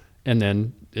ensues, and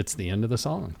then it's the end of the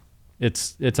song.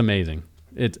 It's amazing.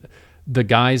 The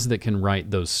guys that can write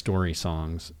those story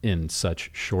songs in such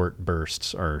short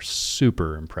bursts are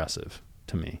super impressive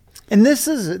to me. And this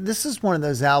is one of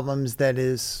those albums that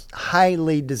is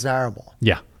highly desirable.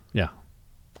 Yeah.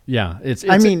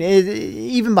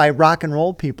 Even by rock and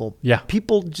roll people. Yeah.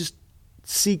 People just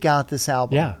seek out this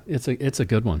album. Yeah, it's a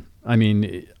good one. I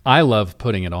mean, I love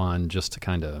putting it on just to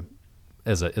kind of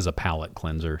as a palate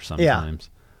cleanser sometimes.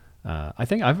 Yeah. I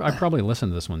think I've probably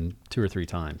listened to this one 2 or 3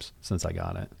 times since I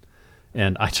got it,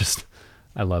 and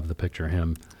I love the picture of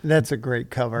him. That's a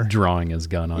great cover. Drawing his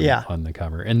gun on the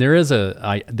cover, and there is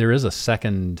a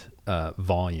second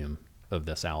volume of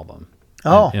this album.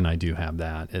 Oh, and I do have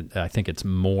that. I think it's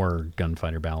more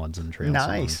gunfighter ballads and trail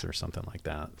songs or something like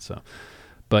that. So,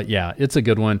 but yeah, it's a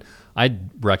good one. I'd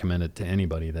recommend it to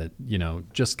anybody that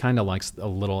just kind of likes a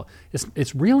little.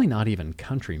 It's really not even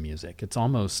country music. It's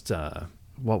almost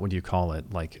what would you call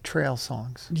it? Like trail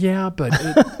songs. Yeah, but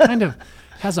it kind of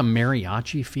has a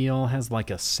mariachi feel. Has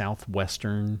like a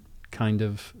southwestern kind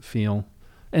of feel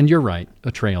And you're right,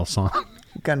 a trail song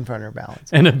Gunfighter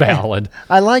Ballads. and a ballad.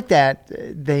 I like that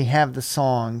they have the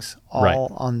songs all Right.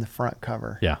 on the front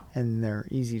cover. Yeah. And they're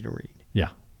easy to read. Yeah,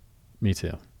 me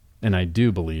too. And I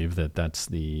do believe that that's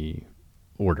the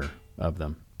order of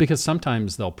them, because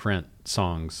sometimes they'll print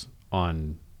songs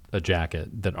on a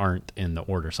jacket that aren't in the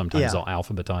order. Sometimes Yeah. they'll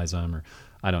alphabetize them, or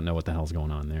I don't know what the hell's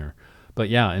going on there. But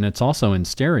yeah, and it's also in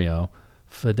stereo,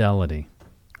 Fidelity.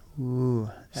 Ooh,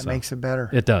 that So, makes it better.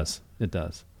 It does. It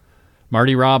does.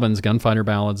 Marty Robbins, Gunfighter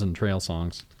Ballads and Trail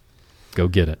Songs. Go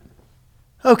get it.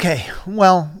 Okay,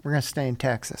 well, we're going to stay in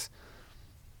Texas.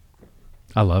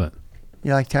 I love it.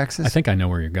 You like Texas? I think I know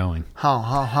where you're going.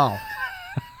 How?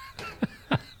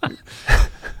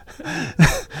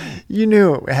 You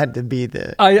knew it had to be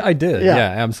the I did. Yeah.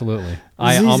 Yeah, absolutely.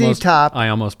 ZZ Top. I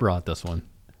almost brought this one.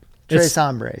 Tres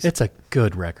Hombres. It's a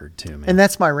good record too, man. And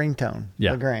that's my ringtone,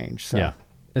 Yeah. LaGrange. So. Yeah,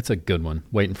 it's a good one.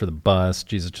 Waiting for the bus.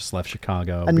 Jesus just left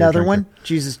Chicago. Another Beer one? Drinker.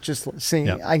 Jesus, just see,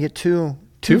 Yeah. I get two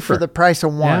Twofer. for the price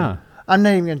of one. Yeah. I'm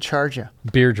not even going to charge you.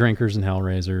 Beer Drinkers and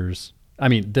Hellraisers. I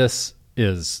mean, this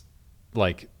is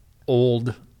like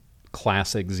old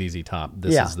classic ZZ Top.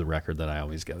 This Yeah. is the record that I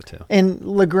always go to. And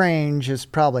LaGrange is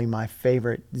probably my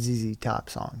favorite ZZ Top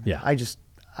song. Yeah.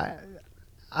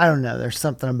 I don't know. There's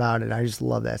something about it. I just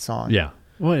love that song. Yeah.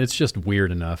 Well, it's just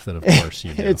weird enough that of course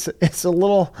you do. It's a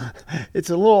little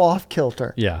off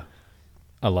kilter. Yeah.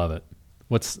 I love it.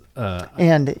 What's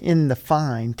And in the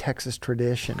fine Texas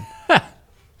tradition.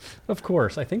 of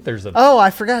course, I think there's a Oh, I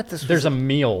forgot this. there's was a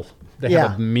meal. They Yeah.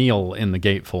 have a meal in the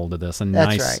gatefold of this. A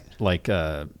That's nice right. like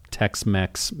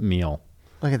Tex-Mex meal.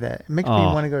 Look at that. It makes me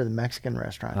Oh. want to go to the Mexican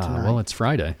restaurant tonight. Well, it's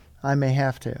Friday. I may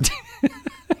have to.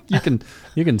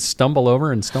 You can stumble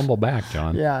over and stumble back,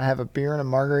 John. Yeah, have a beer and a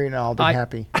margarita, and I'll be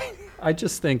happy. I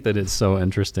just think that it's so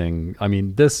interesting. I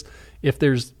mean, this if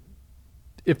there's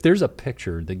a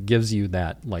picture that gives you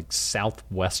that like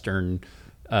southwestern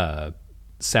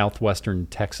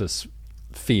Texas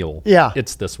feel, Yeah.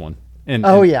 it's this one. And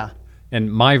Oh, and- yeah.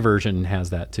 and my version has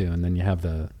that too. And then you have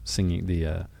the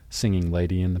singing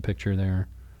lady in the picture there.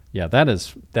 Yeah, that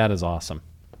is awesome.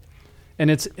 And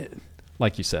it's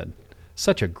like you said,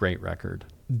 such a great record.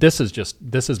 This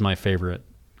is my favorite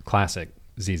classic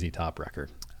ZZ Top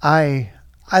record. I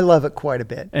love it quite a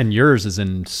bit. And yours is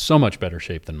in so much better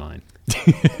shape than mine.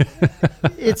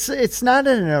 It's not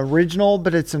an original,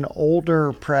 but it's an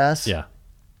older press. Yeah.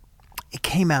 It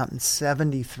came out in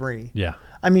 73. Yeah.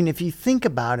 I mean, if you think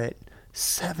about it,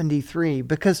 73,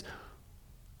 because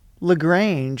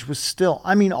LaGrange was still,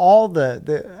 I mean, all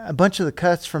a bunch of the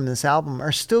cuts from this album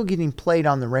are still getting played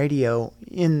on the radio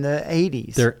in the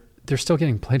 80s. They're still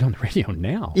getting played on the radio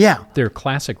now. Yeah. They're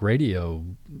classic radio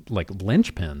like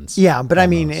linchpins. Yeah, but I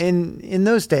mean, almost. in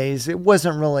those days, it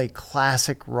wasn't really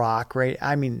classic rock, right?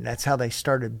 I mean, that's how they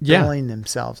started Yeah. billing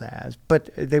themselves as, but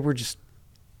they were just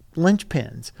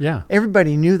linchpins. Yeah.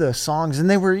 Everybody knew those songs, and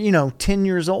they were, 10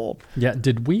 years old. Yeah.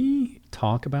 Did we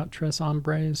talk about Tres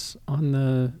Hombres on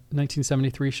the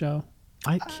 1973 show?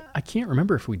 I can't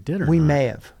remember if we did or We not. may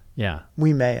have. Yeah.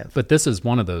 We may have. But this is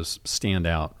one of those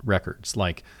standout records.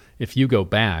 Like if you go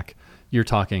back, you're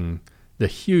talking the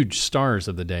huge stars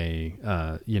of the day,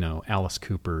 Alice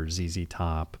Cooper, ZZ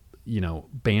Top,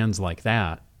 bands like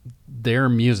that. Their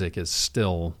music is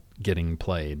still getting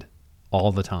played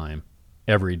all the time,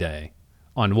 every day,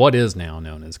 on what is now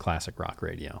known as classic rock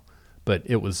radio. But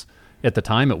it was, at the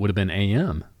time, it would have been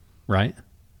AM, right?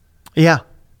 Yeah.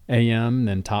 AM,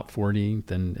 then top 40,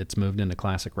 then it's moved into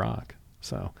classic rock.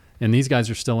 So, and these guys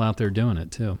are still out there doing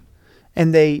it too.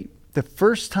 And the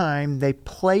first time they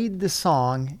played the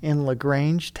song in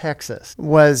LaGrange, Texas,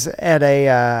 was at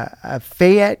a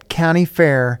Fayette County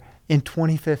Fair in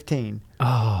 2015.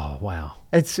 Oh, wow.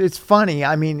 It's funny.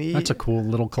 I mean, That's a cool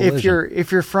little collision.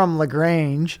 if you're from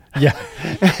LaGrange, Yeah.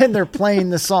 and they're playing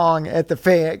the song at the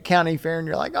Fayette County Fair, and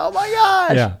you're like, oh my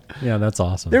gosh, Yeah, that's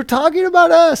awesome. they're talking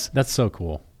about us. That's so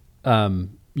cool.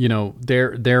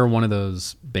 They're one of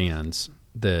those bands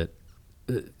that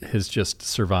has just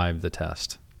survived the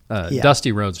test. Yeah.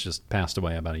 Dusty Rhodes just passed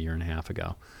away about a year and a half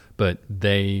ago, but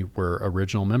they were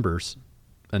original members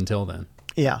until then.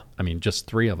 Yeah. I mean, just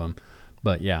 3 of them.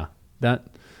 But yeah,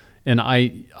 and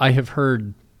I have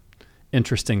heard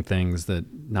interesting things that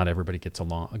not everybody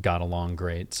got along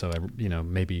great. So,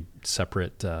 maybe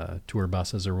separate tour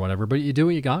buses or whatever, but you do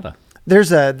what you gotta.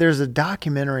 There's a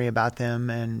documentary about them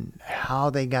and how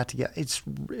they got together. It's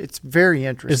very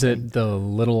interesting. Is it the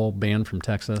Little Band from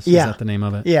Texas? Yeah. Is that the name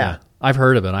of it? Yeah. I've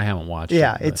heard of it. I haven't watched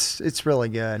Yeah, it. but- it's really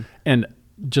good. And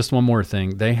just one more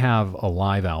thing. They have a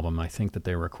live album, I think, that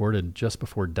they recorded just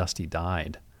before Dusty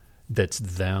died. That's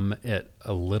them at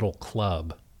a little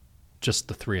club, just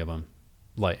the 3 of them.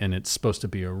 and it's supposed to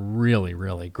be a really,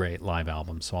 really great live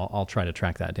album. So I'll try to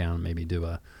track that down and maybe do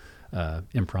a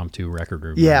impromptu record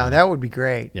review. Yeah, that would be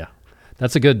great. Yeah,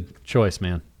 that's a good choice,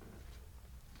 man.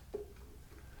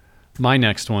 My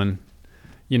next one,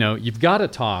 you've got to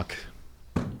talk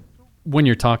when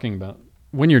you're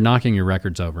knocking your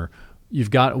records over.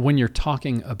 When you're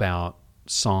talking about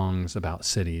songs about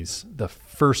cities, the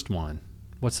first one,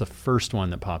 what's the first one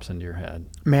that pops into your head?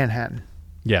 Manhattan.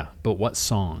 Yeah, but what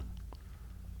song?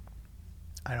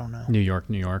 I don't know. New York,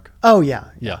 New York. Oh, yeah.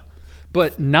 Yeah.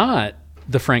 But not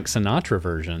the Frank Sinatra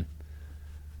version,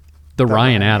 the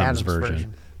Ryan Adams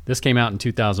version. This came out in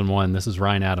 2001. This is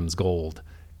Ryan Adams Gold.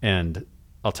 And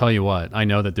I'll tell you what, I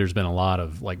know that there's been a lot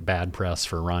of like bad press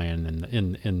for Ryan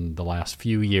in the last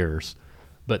few years,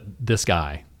 but this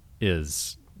guy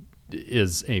is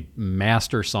a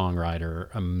master songwriter,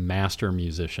 a master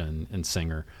musician and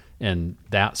singer. And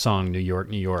that song, New York,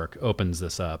 New York, opens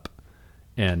this up.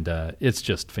 And it's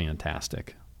just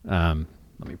fantastic. Let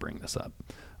me bring this up.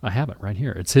 I have it right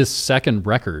here. It's his second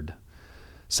record,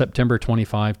 September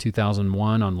 25,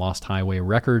 2001 on Lost Highway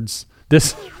Records.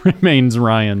 This remains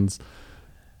Ryan's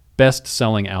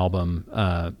best-selling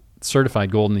album,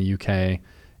 certified gold in the UK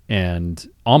and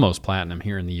almost platinum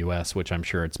here in the US, which I'm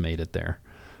sure it's made it there.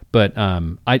 But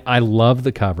I love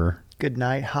the cover. Good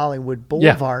Night, Hollywood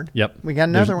Boulevard. Yeah. Yep. We got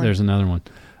another one. There's another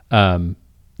one.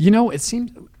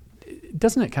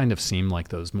 Doesn't it kind of seem like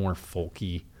those more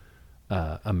folky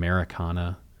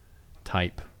Americana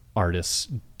type artists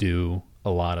do a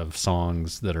lot of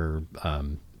songs that are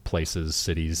places,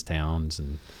 cities, towns,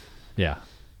 and yeah.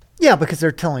 Yeah, because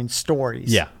they're telling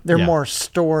stories. Yeah. They're more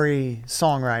story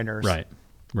songwriters.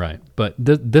 Right. But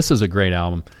this is a great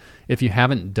album. If you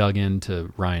haven't dug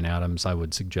into Ryan Adams, I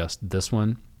would suggest this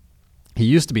one. He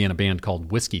used to be in a band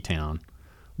called Whiskey Town,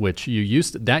 which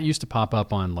used to pop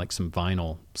up on like some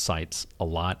vinyl sites a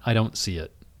lot. I don't see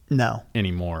it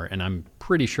anymore, and I'm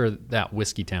pretty sure that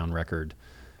Whiskey Town record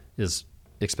is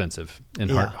expensive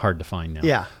and hard to find now.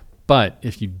 Yeah. But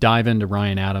if you dive into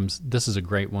Ryan Adams, this is a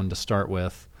great one to start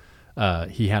with.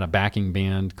 He had a backing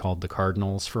band called the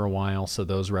Cardinals for a while, so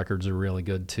those records are really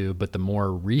good too. But the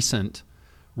more recent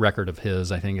record of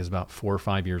his, I think, is about 4 or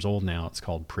 5 years old now. It's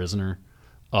called Prisoner.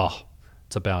 Oh,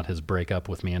 it's about his breakup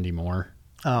with Mandy Moore.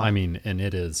 Oh. I mean, and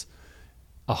it is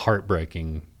a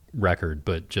heartbreaking record,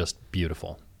 but just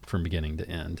beautiful from beginning to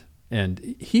end.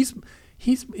 And isn't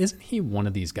he one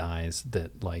of these guys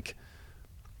that like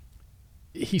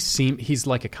he's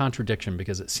like a contradiction,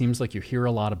 because it seems like you hear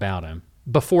a lot about him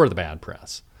before the bad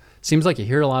press. Seems like you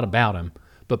hear a lot about him,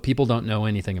 but people don't know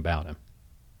anything about him.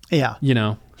 Yeah.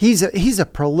 He's a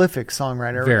prolific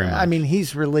songwriter. Very much. I mean,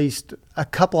 he's released a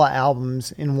couple of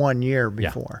albums in 1 year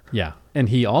before. Yeah. And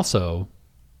he also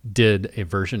did a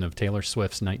version of Taylor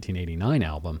Swift's 1989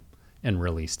 album and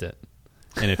released it.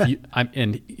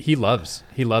 And he loves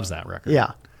that record.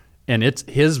 Yeah. And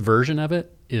his version of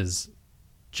it is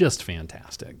just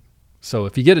fantastic. So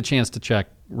if you get a chance to check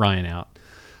Ryan out,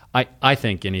 I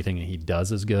think anything that he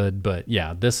does is good. But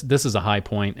yeah, this is a high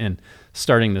point, and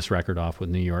starting this record off with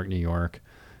New York, New York,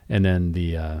 and then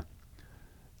the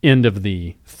end of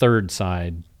the third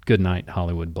side, Good Night,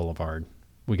 Hollywood Boulevard.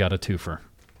 We got a twofer.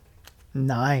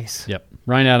 Nice. Yep.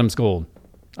 Ryan Adams Gold.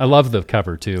 I love the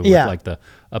cover too, with like the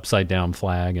upside down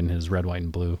flag and his red, white,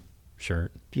 and blue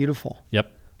shirt. Beautiful. Yep.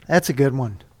 That's a good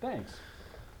one. Thanks.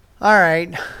 All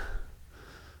right.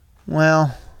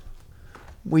 Well,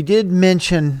 we did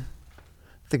mention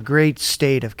the great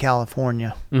state of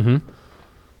California. Mm-hmm.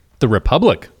 The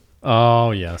Republic.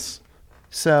 Oh, yes.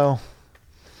 So,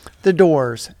 The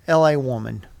Doors, L.A.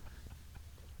 Woman.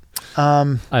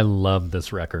 I love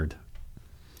this record.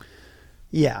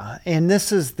 Yeah, and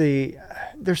this is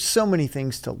there's so many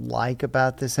things to like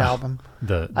about this album.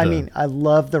 I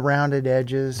love the rounded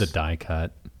edges. The die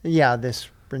cut. Yeah, this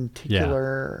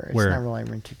renticular. It's not really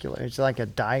renticular. It's like a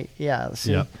die. Yeah,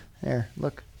 see? Yep. There,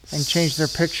 look. And change their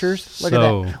pictures. Look at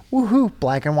that. Woohoo,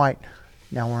 black and white.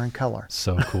 Now we're in color.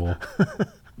 So cool.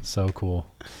 So cool.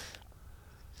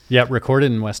 Yeah,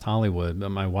 recorded in West Hollywood.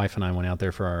 My wife and I went out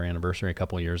there for our anniversary a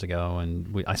couple of years ago,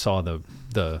 and I saw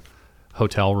the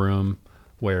hotel room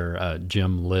where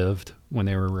Jim lived when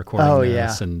they were recording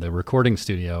this, and the recording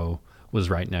studio was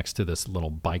right next to this little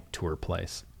bike tour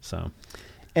place. So,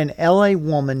 an L.A.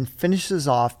 Woman finishes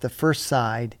off the first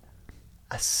side,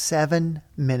 a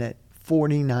 7-minute,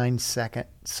 49-second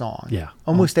song. Yeah,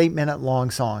 almost 8-minute long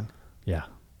song. Yeah,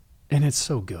 and it's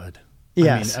so good.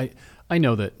 Yes, I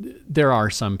know that there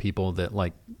are some people that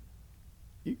like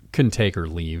can take or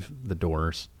leave the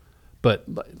Doors. But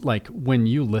like when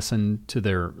you listen to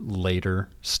their later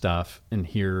stuff and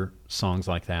hear songs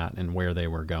like that and where they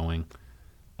were going,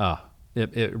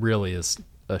 It really is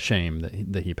a shame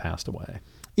that he passed away.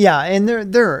 Yeah, and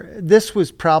this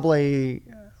was probably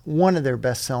one of their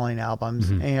best-selling albums,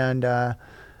 Mm-hmm. and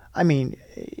I mean,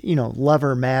 "Love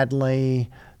Her Madly."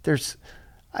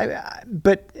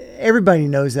 But everybody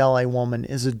knows "L.A. Woman"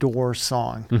 is a Doors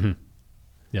song, Mm-hmm.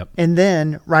 Yep. and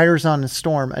then "Riders on the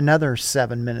Storm," another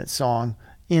 7-minute song,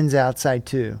 ends outside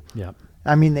too. Yep.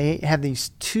 I mean, they have these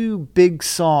two big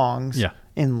songs Yeah.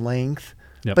 in length,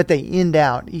 Yep. but they end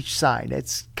out each side.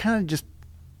 It's kind of just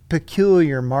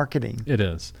peculiar marketing. It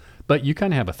is. But you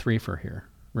kind of have a threefer here,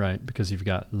 right? Because you've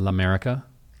got L'America,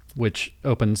 which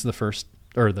opens the first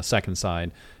or the second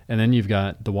side, and then you've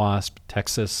got the Wasp,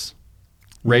 Texas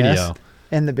Radio, Yes.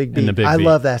 And the Big Beat. and the Big I Beat.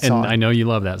 love that song. And I know you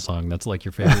love that song. That's like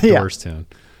your favorite Yeah. Doors tune.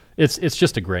 It's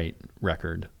just a great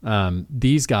record.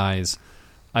 These guys,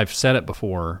 I've said it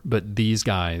before, but these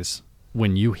guys,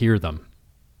 when you hear them,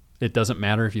 it doesn't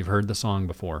matter if you've heard the song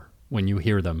before. When you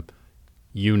hear them,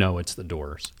 you know it's the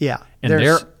Doors. Yeah. And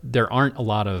there aren't a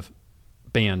lot of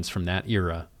bands from that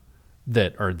era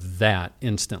that are that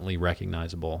instantly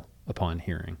recognizable upon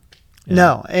hearing. Yeah.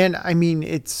 No, and I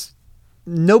mean,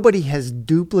 nobody has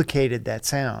duplicated that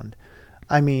sound.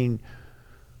 I mean,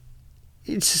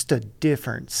 it's just a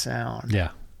different sound. Yeah.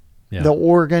 Yeah. The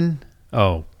organ,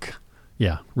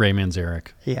 Yeah. Ray Manzarek.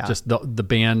 Yeah. Just the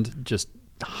band, just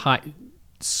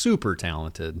super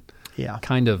talented. yeah.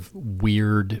 Kind of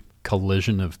weird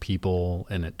collision of people,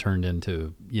 and it turned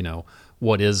into,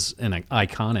 what is an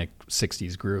iconic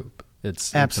 60s group.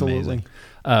 It's Absolutely.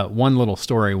 amazing. One little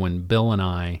story, when Bill and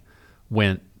I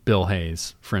Bill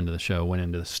Hayes, friend of the show, went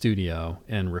into the studio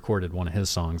and recorded one of his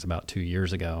songs about 2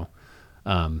 years ago.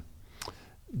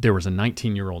 There was a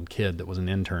 19-year-old kid that was an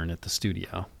intern at the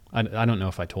studio. I don't know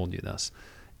if I told you this.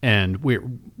 And we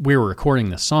were recording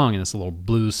this song, and it's a little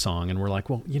blues song, and we're like,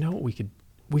 well, you know what, we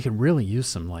could really use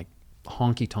some like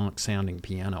honky-tonk sounding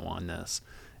piano on this.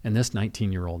 And this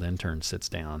 19-year-old intern sits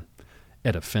down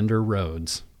at a Fender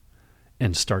Rhodes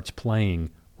and starts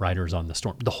playing Riders on the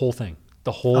Storm. The whole thing.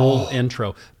 The whole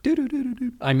intro.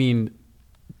 Do-do-do-do-do. I mean,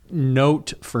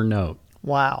 note for note.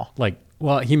 Wow. Like,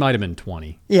 well, he might have been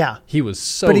 20. Yeah. He was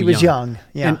so But he was young.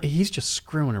 Yeah. And he's just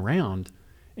screwing around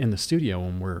in the studio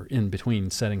when we're in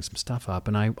between setting some stuff up.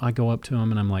 And I go up to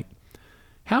him and I'm like,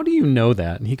 how do you know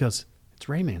that? And he goes, it's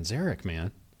Ray Manzarek,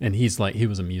 man. And he's like, he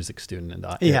was a music student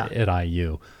at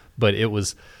IU. But it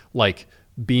was like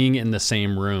being in the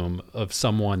same room of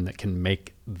someone that can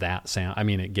make that sound. I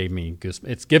mean, it gave me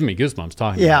it's given me goosebumps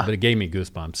talking about it, but it gave me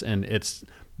goosebumps. And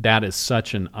that is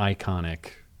such an iconic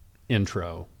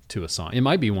intro to a song. It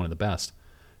might be one of the best.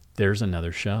 There's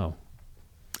Another Show.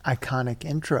 Iconic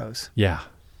intros. Yeah.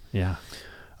 Yeah.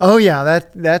 Oh yeah,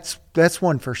 that's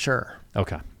one for sure.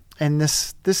 Okay. And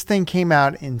this thing came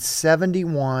out in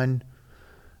 1971.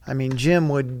 I mean, Jim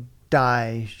would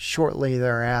die shortly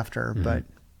thereafter, but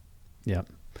yeah,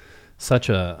 such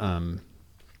a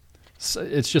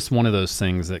it's just one of those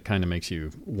things that kind of makes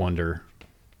you wonder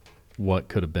what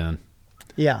could have been.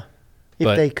 yeah,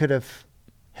 if they could have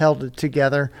held it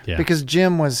together, Yeah. because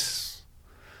Jim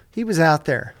he was out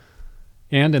there.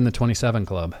 And in the 27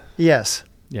 Club. Yes.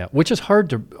 Yeah, which is hard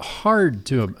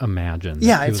to imagine.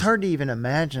 Yeah, it's hard to even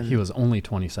imagine. He was only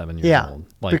 27 years old.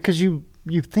 Like, because you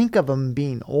think of him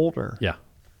being older. Yeah.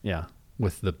 Yeah.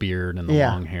 With the beard and the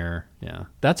Yeah. long hair. Yeah.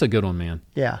 That's a good one, man.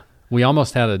 Yeah. We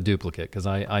almost had a duplicate because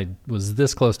I was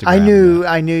this close to I grabbing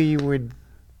that. knew you would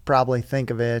probably think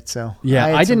of it, so Yeah, I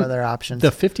had I some didn't. other options.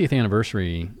 The 50th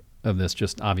anniversary of this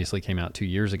just obviously came out 2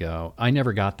 years ago. I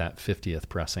never got that 50th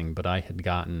pressing, but I had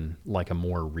gotten like a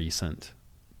more recent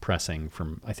pressing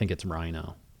from, I think it's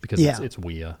Rhino, because it's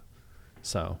WIA.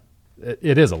 So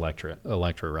it is Electra,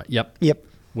 right? Yep. Yep.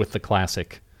 With the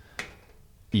classic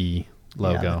E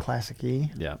logo. Yeah, the classic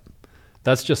E. Yeah.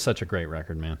 That's just such a great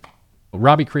record, man.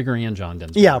 Robbie Krieger and John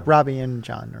Densmore. Yeah, Robbie and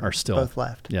John are still both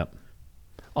left. Yep.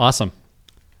 Awesome.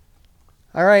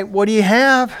 All right, what do you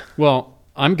have? Well,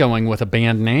 I'm going with a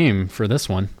band name for this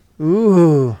one.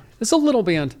 Ooh. It's a little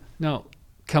band. Now,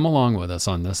 come along with us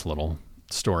on this little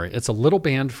story. It's a little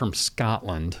band from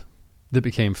Scotland that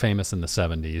became famous in the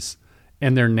 70s,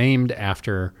 and they're named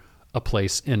after a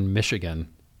place in Michigan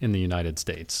in the United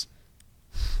States.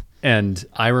 And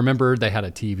I remember they had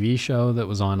a TV show that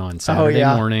was on Saturday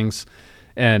mornings,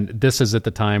 and this is at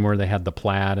the time where they had the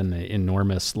plaid and the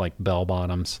enormous like bell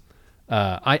bottoms.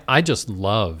 I just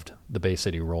loved the Bay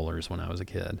City Rollers when I was a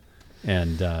kid,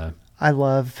 and I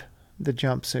love the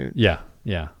jumpsuit. yeah.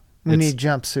 We need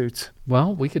jumpsuits.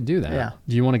 Well, we could do that. Yeah.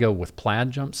 Do you want to go with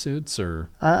plaid jumpsuits or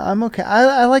I'm okay.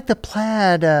 I like the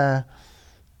plaid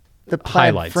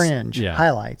highlights? fringe. Yeah.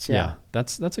 Highlights, yeah.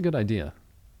 That's a good idea.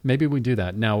 Maybe we do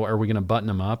that. Now, are we going to button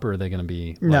them up, or are they going to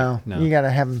be No, no? you got to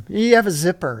have them. You have a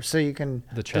zipper so you can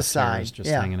The chest decide. hair is just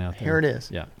hanging out there. Here it is.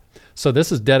 Yeah. So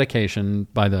this is Dedication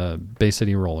by the Bay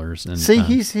City Rollers. And See,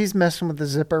 he's messing with the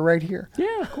zipper right here.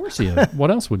 yeah, of course he is.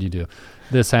 What else would you do?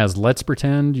 This has Let's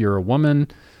Pretend You're a Woman,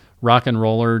 Rock and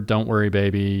Roller, Don't Worry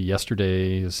Baby,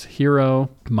 Yesterday's Hero,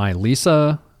 My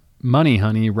Lisa, Money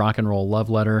Honey, Rock and Roll Love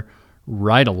Letter,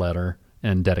 Write a Letter,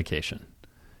 and Dedication.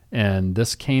 And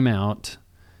this came out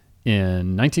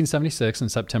in 1976 in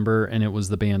September, and it was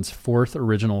the band's fourth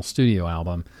original studio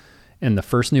album and the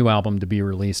first new album to be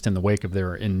released in the wake of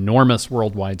their enormous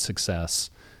worldwide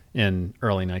success in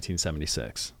early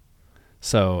 1976.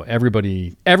 So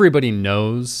everybody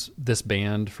knows this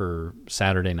band for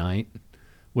Saturday Night,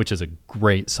 which is a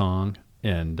great song.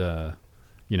 And,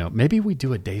 maybe we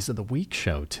do a Days of the Week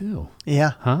show too.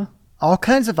 Yeah. Huh? All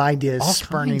kinds of ideas All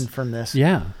spurning kinds. from this.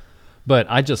 Yeah. But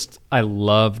I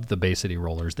loved the Bay City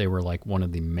Rollers. They were like one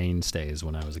of the mainstays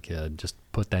when I was a kid. Just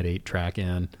put that 8-track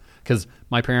in. Because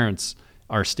my parents,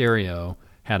 our stereo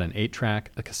had an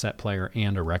 8-track, a cassette player,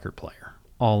 and a record player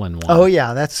all in one. Oh,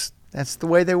 yeah. That's the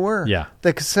way they were. Yeah.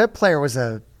 The cassette player was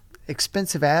a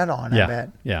expensive add-on, I bet.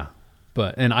 Yeah.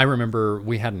 And I remember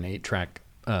we had an 8-track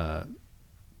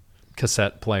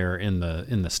cassette player in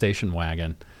the station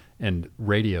wagon, and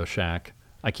Radio Shack,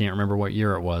 I can't remember what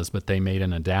year it was, but they made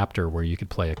an adapter where you could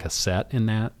play a cassette in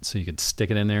that. So you could stick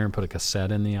it in there and put a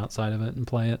cassette in the outside of it and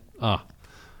play it.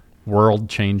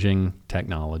 World-changing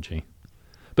technology.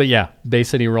 But yeah, Bay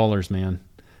City Rollers, man.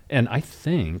 And I'm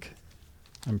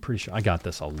pretty sure I got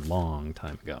this a long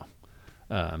time ago.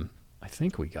 I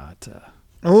think we got...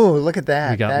 Oh, look at that.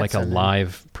 we got That's like a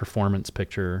live performance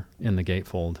picture in the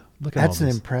gatefold. Look at all That's an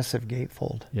this. impressive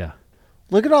gatefold. Yeah,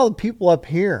 Look at all the people up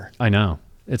here. I know.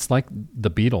 It's like the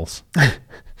Beatles.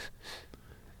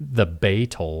 The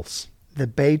Baytols. The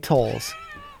Bay Tolls.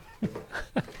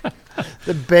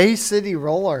 The Bay City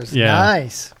Rollers. Yeah.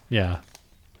 Nice. Yeah.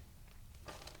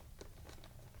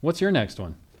 What's your next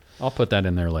one? I'll put that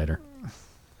in there later.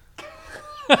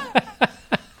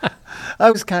 I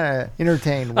was kind of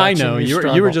entertained I watching know. you You were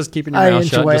struggle. just keeping your I mouth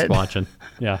shut, enjoy just it. watching.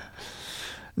 Yeah.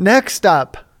 Next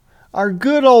up, our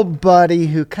good old buddy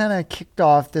who kind of kicked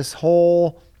off this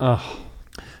whole Oh,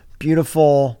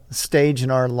 beautiful stage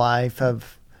in our life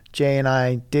of Jay and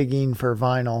I digging for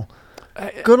vinyl.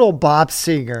 Good old Bob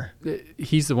Seger.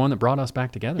 he's the one that brought us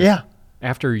back together. Yeah.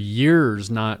 After years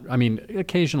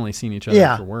occasionally seeing each other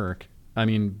Yeah. for work. I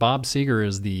mean, Bob Seger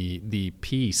is the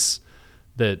piece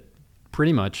that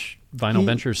pretty much Vinyl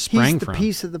Ventures sprang He's the from.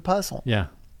 piece of the puzzle. Yeah.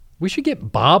 We should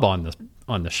get Bob on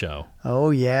the show.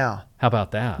 Oh, yeah. How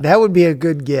about that? That would be a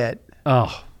good get.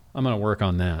 Oh, I'm going to work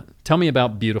on that. Tell me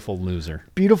about Beautiful Loser.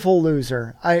 Beautiful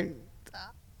Loser.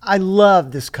 I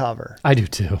love this cover I do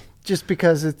too. just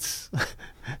because it's,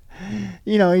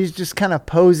 he's just kind of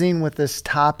posing with this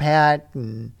top hat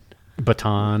and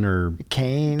Baton or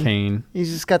cane.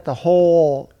 He's just got the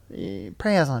whole, he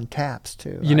probably has on taps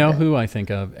too. You know who I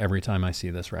think of every time I see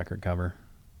this record cover?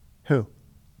 Who?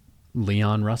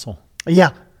 Leon Russell.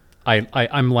 Yeah.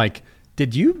 I'm like,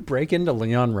 did you break into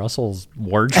Leon Russell's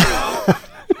wardrobe?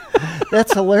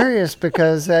 That's hilarious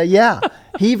because,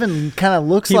 he even kind of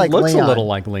looks He like looks Leon. a little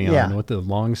like Leon Yeah. with the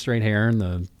long straight hair and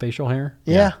the facial hair.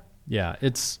 Yeah. Yeah,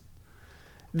 it's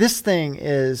This thing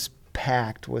is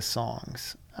packed with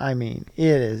songs. I mean,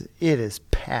 it is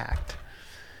packed.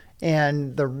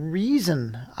 And the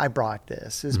reason I brought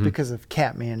this is because of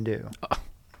Kathmandu.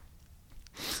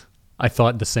 I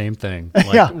thought the same thing.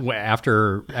 Like, Yeah.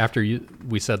 After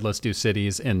we said let's do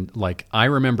cities, and like I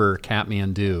remember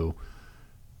Kathmandu.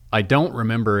 I don't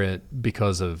remember it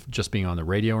because of just being on the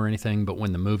radio or anything, but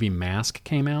when the movie Mask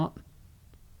came out,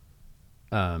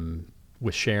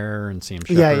 with Cher and Sam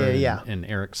Shepard and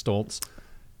Eric Stoltz,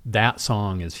 that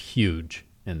song is huge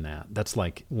in that. That's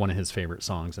like one of his favorite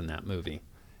songs in that movie,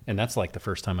 and that's like the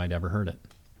first time I'd ever heard it.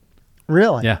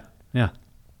 Really? Yeah.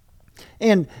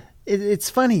 And it's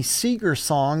funny, Seeger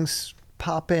songs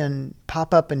pop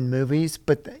up in movies,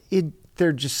 but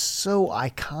they're just so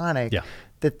iconic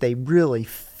that they really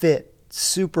fit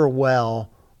super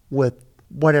well with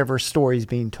whatever story's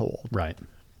being told. Right.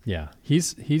 Yeah.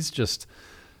 He's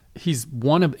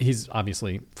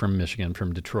obviously from Michigan,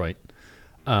 from Detroit.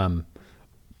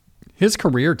 His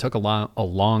career took a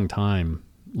long time,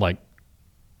 like,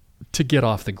 to get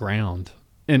off the ground.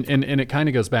 And it kind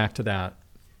of goes back to that.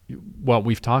 What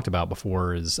we've talked about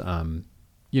before is, in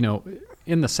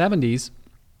the 70s,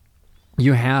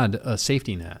 you had a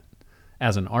safety net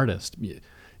as an artist.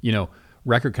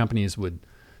 Record companies would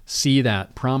see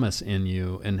that promise in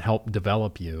you and help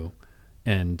develop you.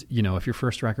 And, you know, if your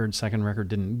first record, second record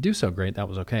didn't do so great, that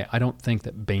was okay. I don't think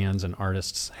that bands and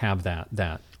artists have that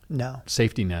No,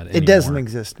 safety net anymore. it doesn't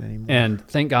exist anymore. And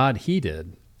thank God he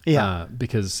did. Yeah.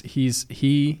 Because he's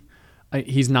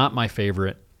not my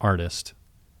favorite artist,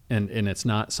 and it's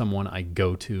not someone I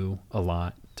go to a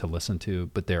lot to listen to,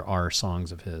 but there are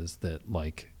songs of his that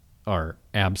like are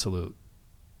absolute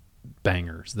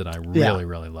bangers that I really,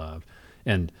 really love.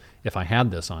 And if I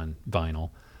had this on vinyl,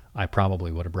 I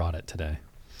probably would have brought it today.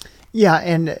 Yeah,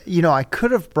 and you know, I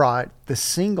could have brought the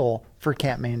single for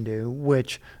Kathmandu,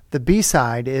 which the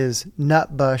B-side is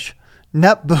Nutbush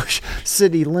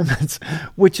City Limits,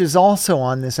 which is also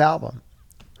on this album.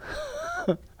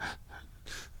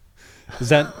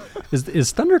 Is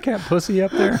Thundercat Pussy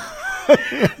up there?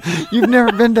 You've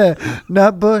never been to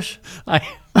Nutbush?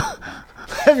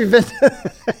 Have you been to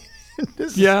the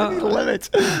city limits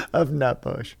of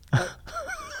Nutbush?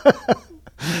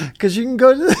 Because you can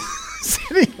go to the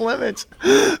city limits,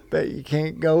 but you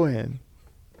can't go in.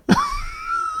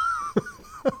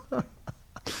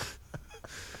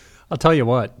 I'll tell you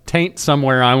what, tain't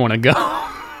somewhere I want to go.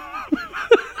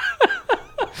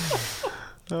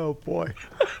 Oh, boy.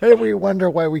 Hey, we wonder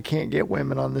why we can't get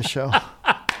women on the show.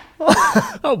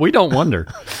 Oh, we don't wonder.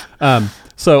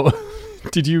 So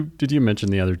did you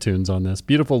mention the other tunes on this?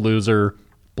 Beautiful Loser,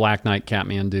 Black Knight,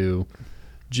 Kathmandu,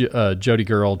 Jody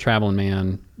Girl, Traveling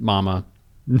Man, Mama,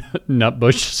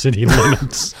 Nutbush City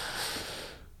Limits,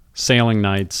 Sailing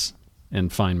Nights,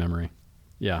 and Fine Memory.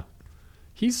 Yeah.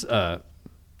 He's,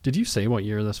 did you say what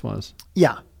year this was?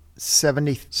 Yeah,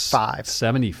 75.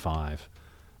 75.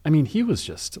 I mean, he was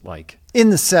just like... In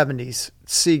the 70s,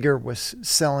 Seeger was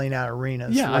selling out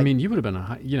arenas. Yeah, I mean, you would have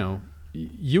been,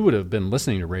 you would have been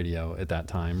listening to radio at that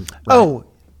time. Right? Oh,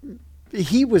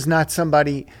 he was not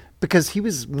somebody, because he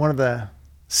was one of the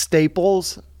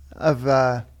staples of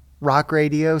rock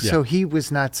radio, so he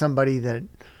was not somebody that...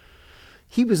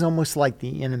 He was almost like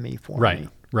the enemy for me.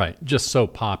 Right. Just so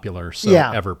popular, so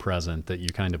ever present that you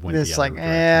kind of went it's the other like,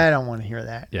 direction. I don't want to hear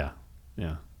that. Yeah.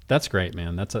 That's great,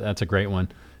 man. That's a great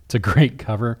one. It's a great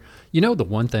cover. You know, the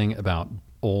one thing about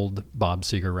old Bob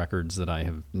Seger records that I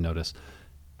have noticed,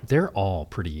 they're all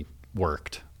pretty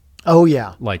worked. Oh,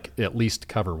 yeah. Like, at least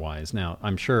cover-wise. Now,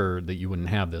 I'm sure that you wouldn't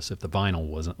have this if the vinyl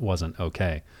wasn't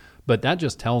okay. But that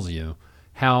just tells you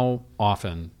how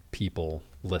often people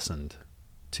listened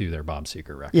to their Bob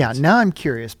Seger records. Yeah, now I'm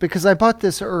curious, because I bought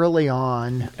this early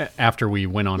on. After we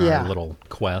went on our little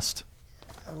quest.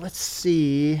 Let's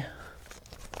see.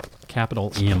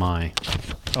 Capital EMI.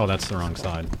 Oh, that's the wrong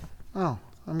side. Oh,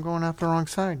 I'm going out the wrong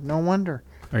side. No wonder.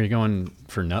 Are you going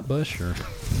for Nutbush or?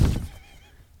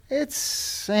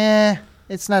 It's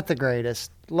not the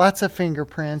greatest. Lots of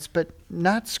fingerprints, but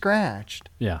not scratched.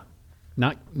 Yeah,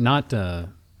 not. It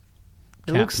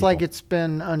looks like it's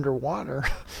been underwater.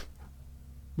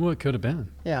 Well, it could have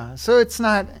been. Yeah, so it's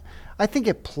not. I think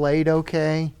it played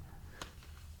okay,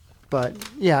 but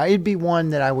yeah, it'd be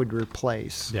one that I would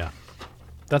replace. Yeah,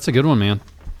 that's a good one, man.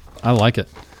 I like it.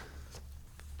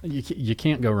 You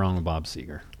can't go wrong with Bob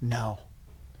Seger. No.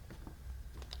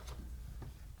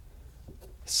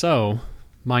 So,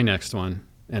 my next one,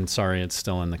 and sorry, it's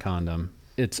still in the condom.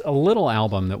 It's a little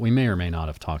album that we may or may not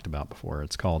have talked about before.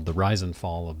 It's called The Rise and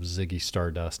Fall of Ziggy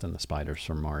Stardust and the Spiders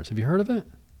from Mars. Have you heard of it?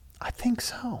 I think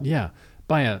so. Yeah,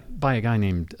 by a guy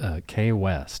named Kay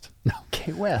West. No,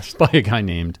 Kay West. By a guy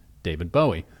named David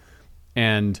Bowie.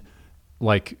 And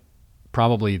like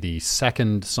probably the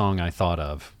second song I thought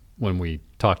of when we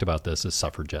talked about this is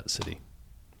Suffragette City.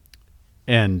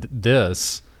 And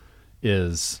this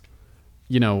is,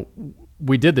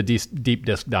 we did the deep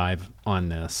disc dive on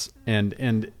this,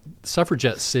 and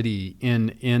Suffragette City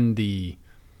in the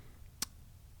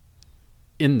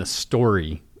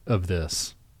story of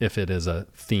this, if it is a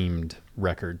themed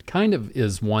record, kind of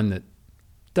is one that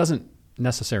doesn't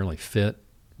necessarily fit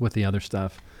with the other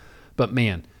stuff. But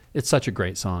man, it's such a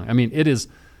great song. I mean, it is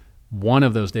one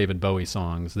of those David Bowie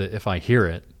songs that if I hear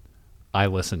it, I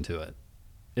listen to it.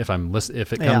 If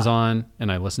it comes on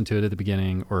and I listen to it at the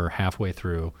beginning or halfway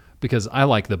through, because I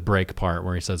like the break part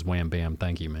where he says "Wham bam,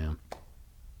 thank you, ma'am."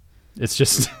 It's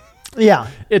just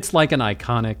it's like an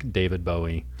iconic David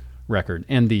Bowie record.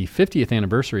 And the 50th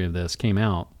anniversary of this came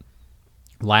out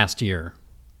last year.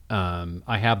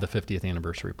 I have the 50th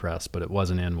anniversary press, but it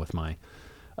wasn't in with my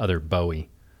other Bowie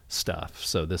stuff.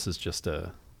 So this is just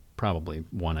probably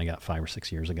one I got 5 or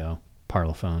 6 years ago,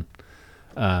 Parlophone.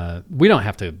 We don't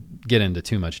have to get into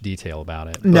too much detail about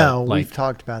it. No, we've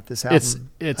talked about this album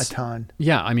a ton.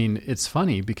 Yeah, I mean, it's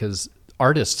funny because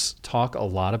artists talk a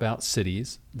lot about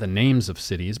cities, the names of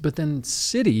cities, but then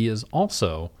city is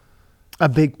also A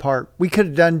big part. We could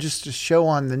have done just a show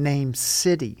on the name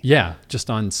City. Yeah, just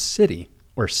on city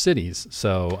or cities.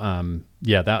 So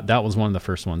yeah, that was one of the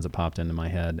first ones that popped into my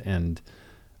head, and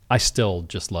I still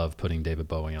just love putting David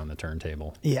Bowie on the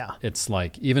turntable. Yeah. It's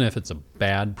like, even if it's a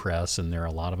bad press, and there are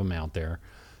a lot of them out there,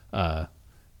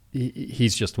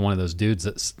 he's just one of those dudes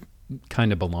that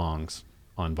kind of belongs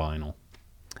on vinyl.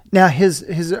 Now,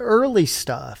 his early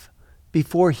stuff,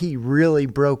 before he really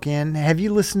broke in, have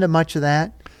you listened to much of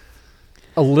that?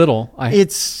 A little.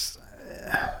 It's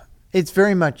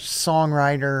very much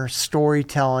songwriter,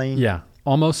 storytelling. Yeah,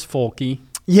 almost folky.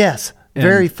 Yes, And,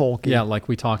 very folky. Yeah, like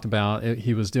we talked about,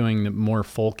 he was doing the more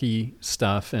folky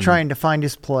stuff. And, Trying to find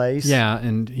his place. Yeah,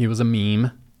 and he was a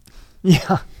meme.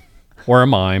 Yeah. Or a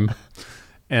mime.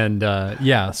 And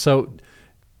yeah, so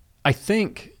I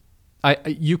think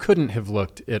you couldn't have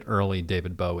looked at early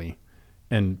David Bowie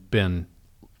and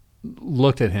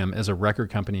looked at him as a record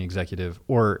company executive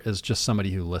or as just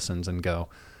somebody who listens and go,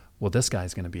 well, this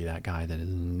guy's going to be that guy that is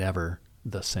never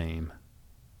the same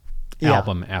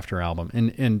album after album.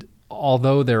 And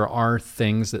although there are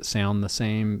things that sound the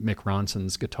same, Mick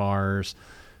Ronson's guitars,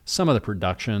 some of the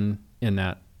production in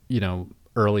that,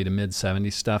 early to mid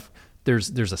 70s stuff, there's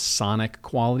a sonic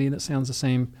quality that sounds the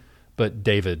same, but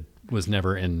David was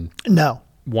never in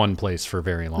one place for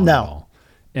very long at all.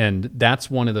 And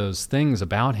that's one of those things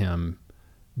about him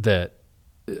that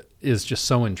is just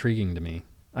so intriguing to me.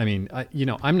 I mean,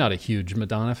 I'm not a huge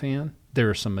Madonna fan. There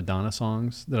are some Madonna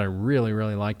songs that I really,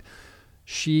 really liked.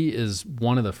 She is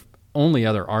one of the only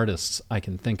other artists I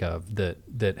can think of that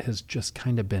has just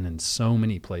kind of been in so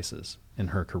many places in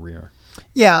her career.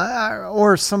 Yeah,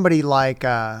 or somebody like,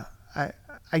 I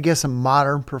guess a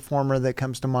modern performer that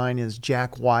comes to mind is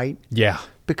Jack White. Yeah.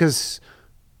 Because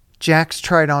Jack's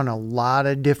tried on a lot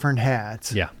of different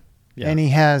hats. Yeah. And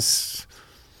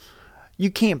you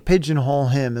can't pigeonhole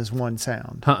him as one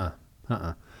sound.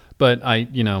 But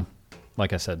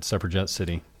like I said, Suffragette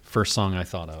City, first song I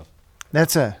thought of.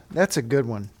 That's a good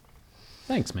one.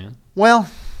 Thanks, man. Well,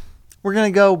 we're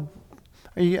going to go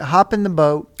hop in the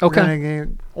boat. Okay.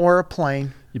 Or a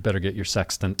plane. You better get your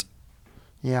sextant.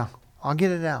 Yeah, I'll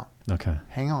get it out. Okay.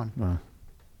 Hang on.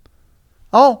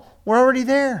 Oh, we're already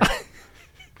there.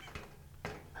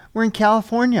 We're in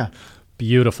California.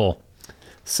 Beautiful.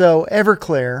 So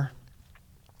Everclear,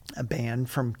 a band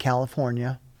from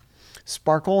California,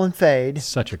 Sparkle and Fade.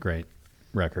 Such a great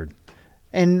record.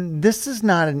 And this is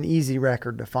not an easy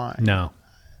record to find. No.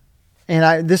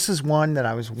 And this is one that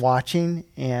I was watching,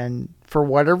 and for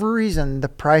whatever reason, the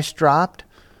price dropped.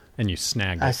 And you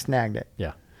snagged it. I snagged it.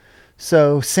 Yeah.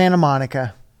 So Santa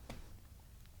Monica.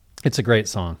 It's a great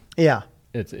song. Yeah.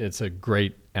 It's a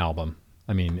great album.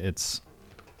 I mean,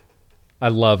 I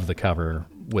love the cover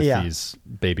with these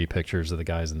baby pictures of the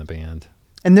guys in the band.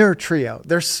 And they're a trio.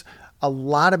 There's a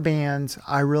lot of bands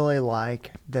I really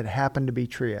like that happen to be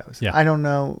trios. Yeah. I don't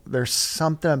know. There's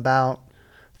something about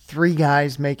three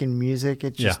guys making music.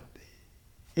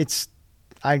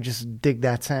 I just dig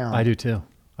that sound. I do too.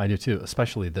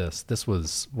 Especially this. This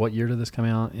was, what year did this come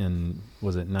out in?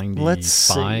 Was it 95? Let's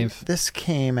see. This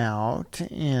came out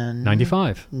in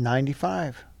 95.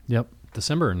 95. Yep.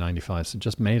 December of 95. So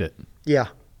just made it. Yeah.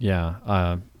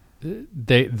 Yeah.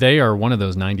 They are one of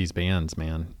those 90s bands,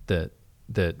 man, that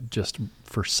just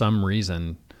for some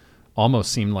reason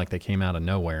almost seemed like they came out of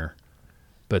nowhere,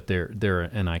 but they're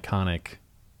an iconic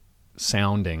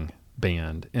sounding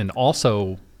band. And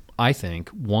also, I think,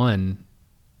 one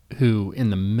who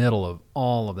in the middle of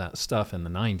all of that stuff in the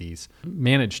 90s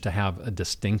managed to have a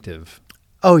distinctive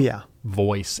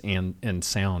voice and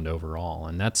sound overall.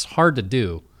 And that's hard to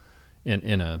do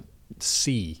in a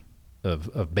sea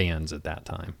of bands at that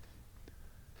time.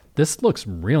 This looks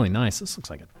really nice. This looks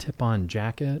like a tip-on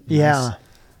jacket. Yeah. Nice.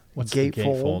 What's the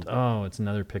gatefold? Oh, it's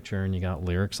another picture, and you got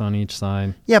lyrics on each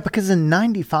side. Yeah, because in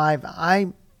 95,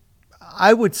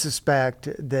 I would suspect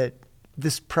that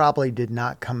this probably did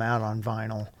not come out on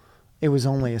vinyl. It was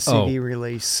only a CD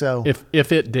release. So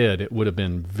if it did, it would have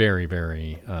been very,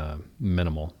 very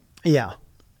minimal. Yeah.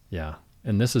 Yeah.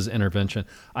 And this is Intervention.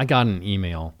 I got an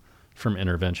email from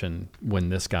Intervention when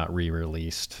this got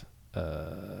re-released.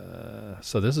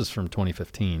 So this is from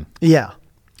 2015. Yeah.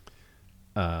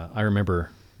 I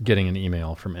remember getting an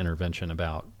email from Intervention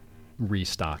about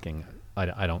restocking.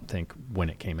 I don't think when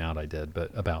it came out I did,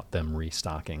 but about them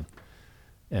restocking.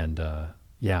 And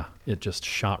it just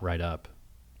shot right up.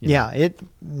 Yeah, it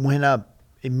went up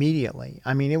immediately.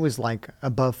 I mean, it was like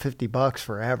above $50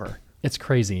 forever. It's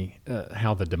crazy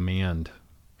how the demand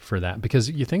for that, because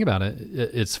you think about it,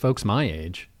 it's folks my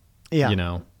age,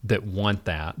 that want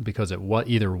that because it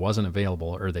either wasn't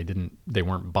available or they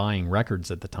weren't buying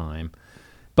records at the time.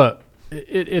 But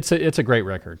It's a great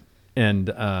record. And,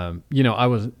 I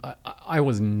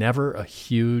was never a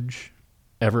huge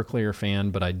Everclear fan,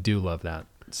 but I do love that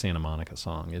Santa Monica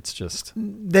song. It's just...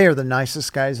 They're the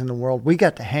nicest guys in the world. We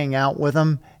got to hang out with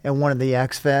them at one of the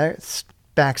X-Fest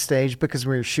backstage because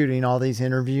we were shooting all these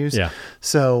interviews. Yeah.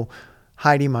 So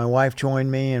Heidi, my wife,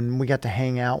 joined me, and we got to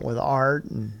hang out with Art.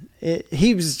 And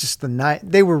he was just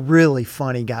they were really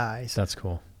funny guys. That's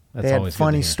cool. That's they had always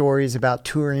funny good to hear. stories about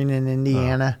touring in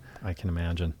Indiana. I can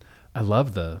imagine. I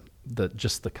love the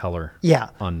just the color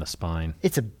on the spine.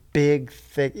 It's a big,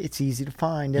 thick, it's easy to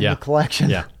find in the collection.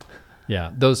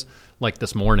 Yeah. Those, like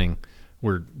this morning,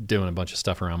 we're doing a bunch of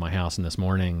stuff around my house, and this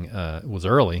morning was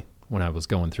early when I was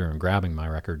going through and grabbing my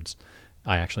records.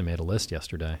 I actually made a list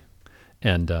yesterday.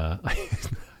 And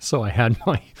so I had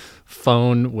my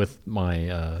phone with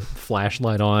my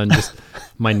flashlight on. Just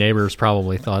my neighbors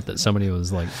probably thought that somebody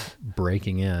was like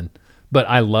breaking in. But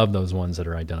I love those ones that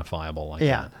are identifiable like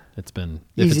that. If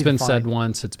it's been said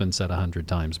once, it's been said 100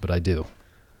 times, but I do.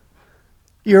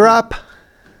 You're up.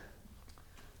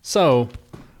 So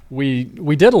we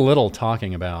did a little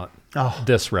talking about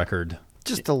this record.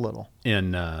 Just a little.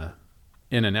 In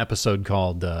an episode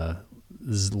called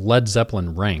Led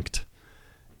Zeppelin Ranked.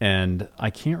 And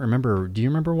I can't remember. Do you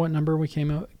remember what number we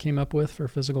came up with for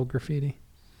Physical Graffiti?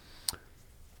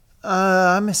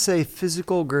 I'm going to say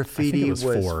Physical Graffiti I think it was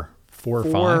four or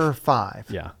five. 4 or 5.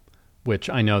 Yeah, which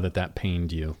I know that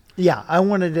pained you. Yeah, I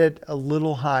wanted it a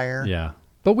little higher. Yeah,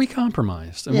 but we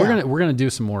compromised, and we're gonna do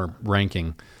some more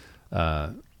ranking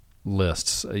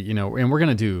lists. And we're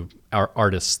gonna do our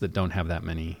artists that don't have that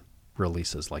many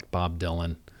releases, like Bob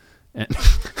Dylan, and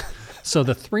so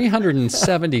the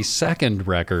 372nd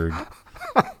record,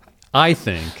 I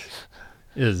think,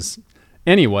 is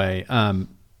anyway.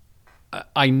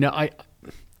 I know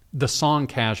the song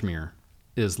Kashmir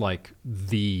is like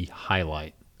the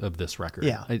highlight of this record.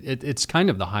 Yeah. It's kind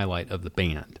of the highlight of the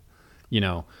band.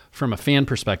 From a fan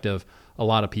perspective, a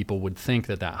lot of people would think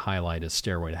that highlight is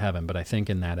Stairway to Heaven, but I think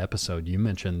in that episode you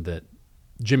mentioned that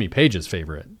Jimmy Page's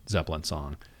favorite Zeppelin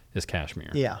song is Kashmir.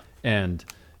 Yeah. And,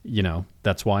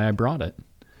 that's why I brought it.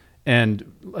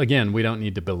 And again, we don't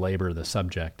need to belabor the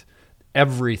subject.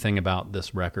 Everything about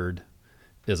this record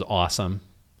is awesome.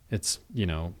 It's,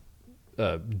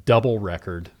 a double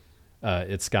record.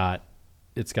 It's got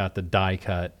the die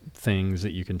cut things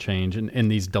that you can change.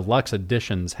 And these deluxe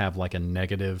editions have like a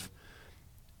negative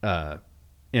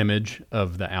image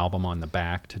of the album on the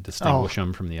back to distinguish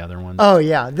them from the other ones. Oh,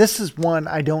 yeah. This is one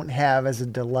I don't have as a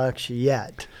deluxe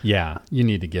yet. Yeah, you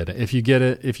need to get it. If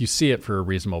you see it for a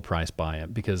reasonable price, buy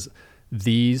it, because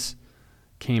these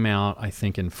came out, I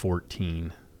think, in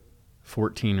 14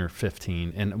 or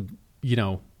 15. And,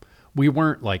 we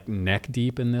weren't like neck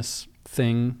deep in this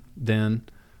thing then,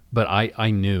 but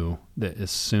I knew that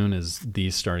as soon as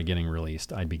these started getting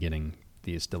released, I'd be getting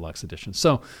these deluxe editions.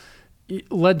 So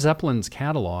Led Zeppelin's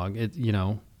catalog,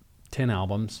 10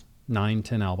 albums,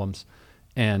 10 albums.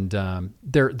 And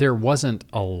there wasn't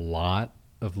a lot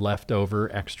of leftover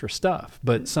extra stuff,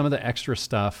 but some of the extra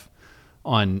stuff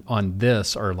on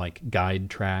this are like guide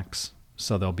tracks.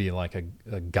 So there'll be like a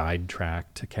guide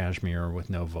track to Kashmir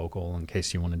with no vocal in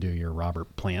case you want to do your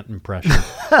Robert Plant impression.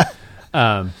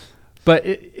 But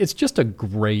it's just a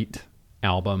great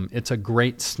album. It's a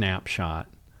great snapshot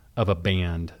of a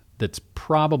band that's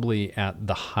probably at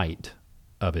the height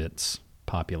of its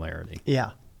popularity.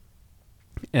 Yeah.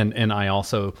 And I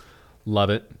also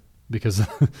love it because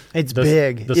it's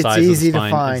big. The it's size easy of the spine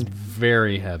to find. It's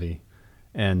very heavy.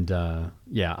 And you know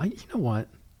what?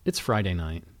 It's Friday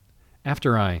night.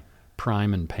 After I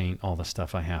prime and paint all the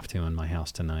stuff I have to in my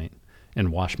house tonight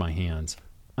and wash my hands,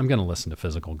 I'm going to listen to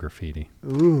Physical Graffiti.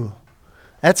 Ooh,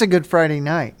 that's a good Friday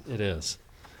night. It is.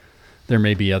 There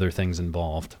may be other things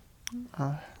involved.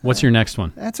 What's your next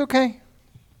one? That's okay.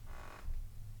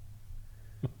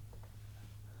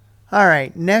 All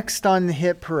right, next on the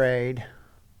hit parade,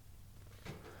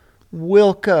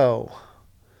 Wilco,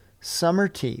 Summer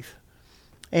Teeth.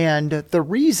 And the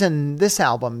reason this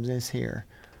album is here,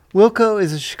 Wilco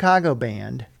is a Chicago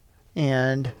band,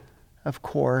 and of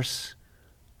course,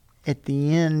 at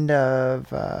the end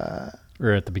of...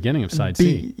 or at the beginning of Side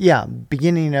C. Yeah,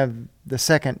 beginning of the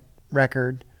second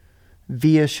record,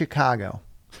 Via Chicago.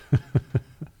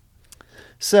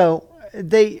 So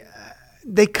they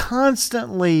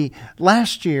constantly,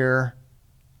 last year,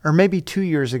 or maybe 2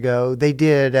 years ago, they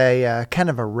did a kind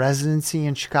of a residency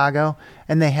in Chicago,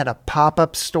 and they had a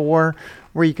pop-up store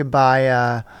where you could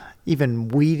buy even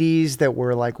Wheaties that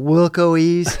were like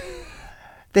Wilco-E's.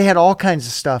 They had all kinds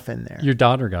of stuff in there. Your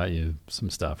daughter got you some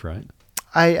stuff, right?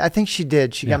 I think she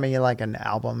did. She Yeah. got me like an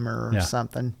album or Yeah.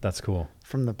 something That's cool.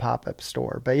 from the pop-up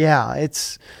store. But yeah,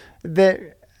 it's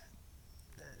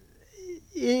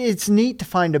neat to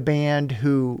find a band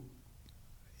who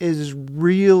is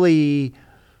really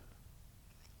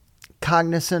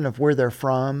cognizant of where they're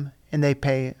from and they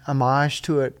pay homage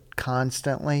to it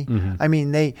constantly. Mhm. I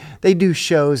mean, they do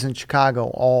shows in Chicago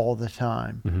all the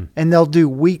time, Mhm. and they'll do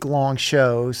week-long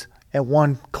shows at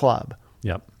one club,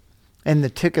 Yep. and the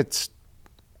tickets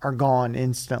are gone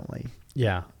instantly.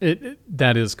 Yeah,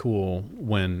 that is cool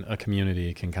when a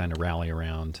community can kind of rally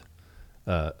around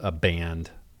a band,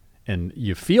 and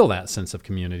you feel that sense of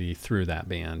community through that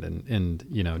band. And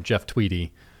you know, Jeff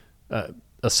Tweedy,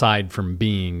 aside from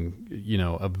being, you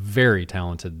know, a very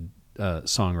talented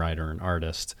songwriter and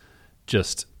artist,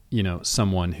 just, you know,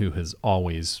 someone who has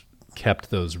always kept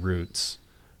those roots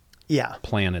Yeah,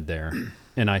 planted there,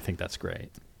 and I think that's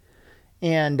great.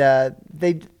 and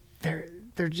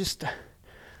they're just.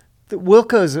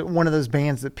 Wilco's one of those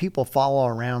bands that people follow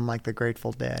around like the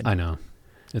Grateful Dead. I know,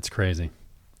 it's crazy.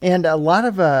 And a lot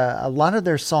of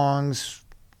their songs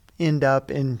end up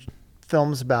in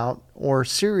films about or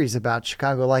series about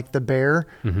Chicago. Like The Bear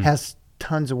Mhm. has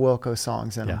tons of Wilco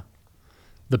songs in Yeah, them.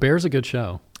 The Bear's a good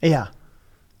show. Yeah,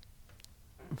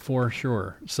 For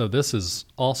sure. So this is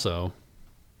also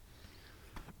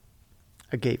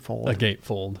a gatefold. a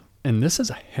gatefold, and this is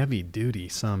a heavy duty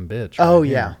bitch. Oh right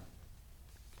here. yeah,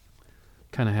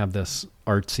 Kind of have this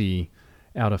artsy,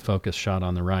 out of focus shot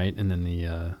on the right, and then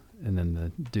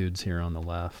the dudes here on the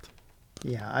left.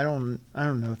 yeah. I don't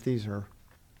know if these are.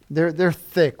 They're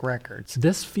thick records.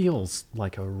 This feels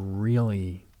like a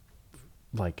really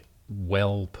like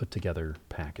well put together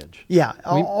package. Yeah,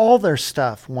 all their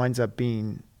stuff winds up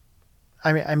being.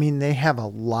 I mean, they have a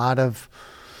lot of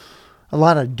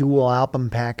dual album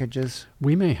packages.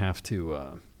 We may have to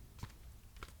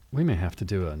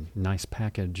do a nice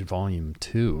package volume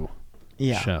 2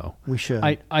 Yeah, show. we should.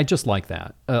 I just like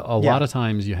that. A Yeah. lot of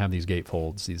times you have these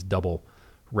gatefolds, these double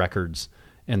records,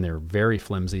 and they're very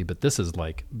flimsy, but this is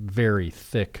like very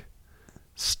thick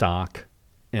stock,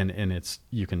 and it's,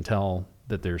 you can tell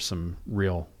that there's some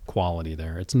real quality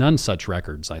there. It's None Such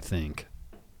Records, I think.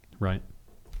 Right?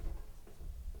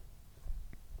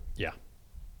 Yeah.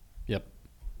 Yep.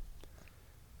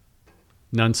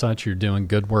 None Such, you're doing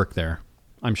good work there.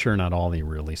 I'm sure not all the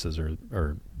releases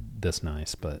are this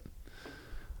nice, but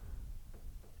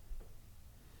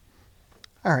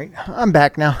All right, I'm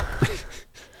back now.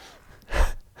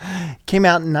 Came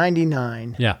out in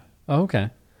 '99, yeah. Oh, okay.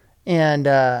 and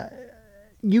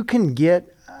you can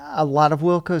get a lot of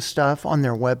Wilco stuff on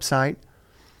their website.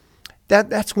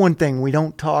 That's one thing we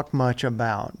don't talk much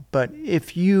about. But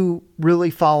if you really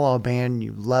follow a band,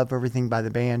 you love everything by the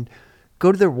band,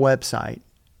 go to their website.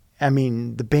 I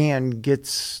mean, the band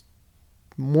gets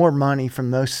more money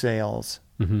from those sales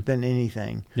Mhm. than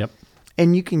anything. Yep.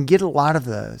 And you can get a lot of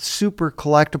the super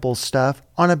collectible stuff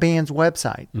on a band's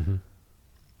website. Mm-hmm.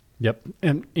 Yep.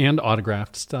 And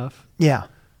autographed stuff. Yeah.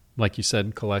 Like you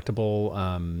said,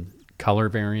 collectible color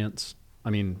variants. I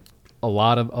mean, a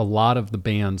lot of the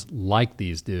bands like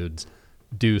these dudes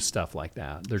do stuff like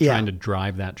that. They're Yeah. trying to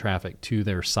drive that traffic to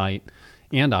their site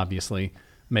and obviously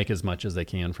make as much as they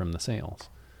can from the sales.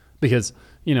 Because,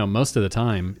 you know, most of the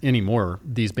time anymore,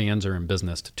 these bands are in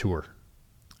business to tour.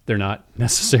 They're not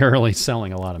necessarily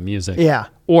selling a lot of music Yeah.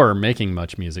 or making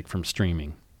much music from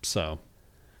streaming. So,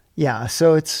 Yeah.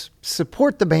 So it's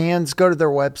support the bands, go to their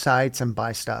websites and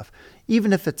buy stuff.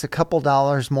 Even if it's a couple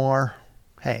dollars more,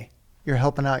 hey, you're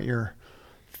helping out your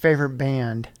favorite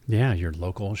band. yeah, your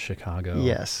local Chicago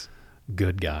Yes.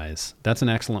 good guys. That's an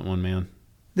excellent one, man.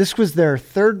 This was their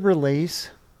third release.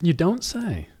 You don't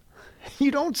say. You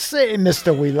don't say,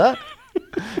 Mr. Wheeler.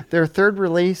 Their third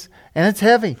release, and it's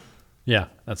heavy. Yeah,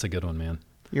 that's a good one, man.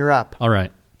 You're up. All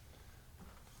right.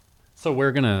 So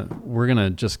we're gonna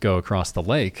just go across the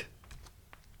lake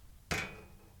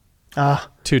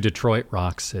to Detroit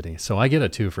Rock City. So I get a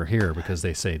 2 for here because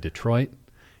they say Detroit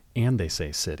and they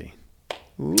say city.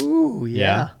 Ooh,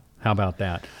 yeah. How about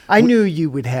that? I knew you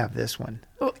would have this one.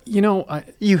 Well, you know,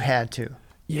 You had to.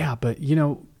 yeah, but you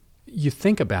know, you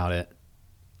think about it.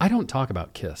 I don't talk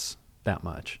about Kiss that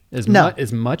much. As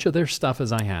much of their stuff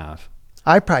as I have.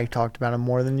 I probably talked about them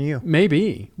more than you.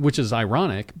 Maybe, which is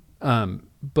ironic.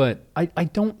 But I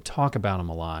don't talk about them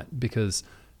a lot because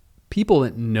people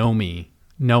that know me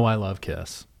know I love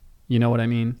Kiss. You know what I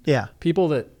mean? Yeah. People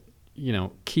that, you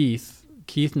know, Keith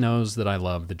knows that I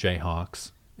love the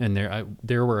Jayhawks. And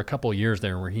there were a couple of years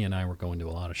there where he and I were going to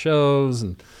a lot of shows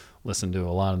and listened to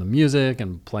a lot of the music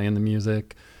and playing the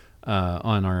music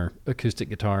on our acoustic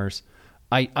guitars.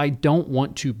 I don't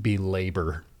want to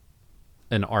belabor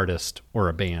an artist or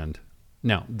a band.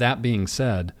 Now, that being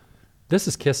said, this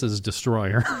is Kiss's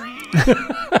Destroyer.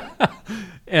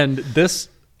 And this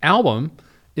album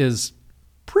is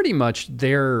pretty much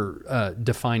their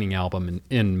defining album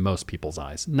in most people's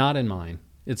eyes. Not in mine.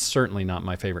 It's certainly not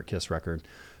my favorite Kiss record.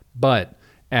 But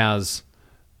as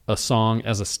a song,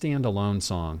 as a standalone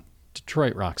song,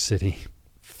 Detroit Rock City,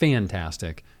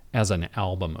 fantastic. As an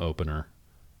album opener,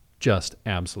 just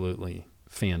absolutely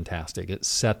fantastic. It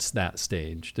sets that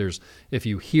stage. If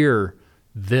you hear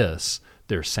this,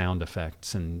 there's sound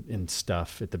effects and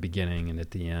stuff at the beginning and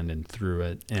at the end and through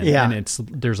it. And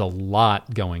there's a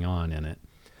lot going on in it.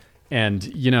 And,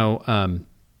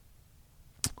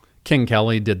 King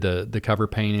Kelly did the cover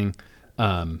painting.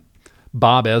 Bob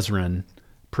Ezrin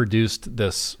produced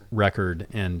this record,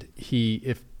 and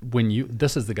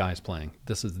this is the guys playing.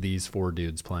 This is these four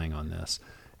dudes playing on this.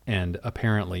 And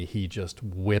apparently he just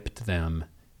whipped them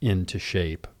into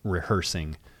shape,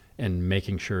 rehearsing and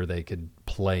making sure they could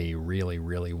play really,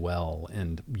 really well.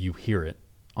 And you hear it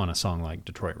on a song like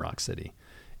Detroit Rock City.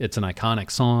 It's an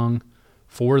iconic song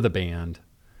for the band.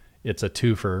 It's a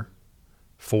twofer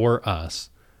for us.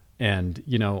 And,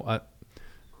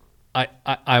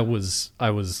 I was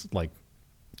like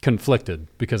conflicted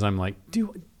because I'm like,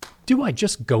 do I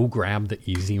just go grab the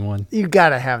easy one? You got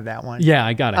to have that one. Yeah,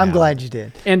 I got to. I'm glad you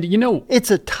did. And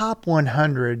it's a top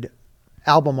 100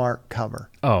 album art cover.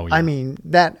 Oh, yeah. I mean,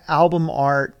 that album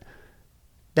art,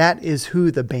 that is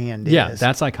who the band is. Yeah,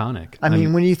 that's iconic. I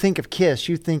mean, when you think of Kiss,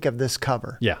 you think of this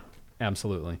cover. Yeah,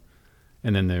 absolutely.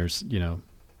 And then there's,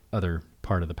 other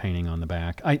part of the painting on the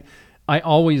back. I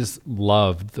always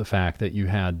loved the fact that you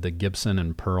had the Gibson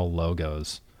and Pearl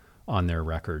logos on their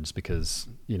records because,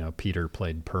 Peter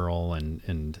played Pearl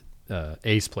and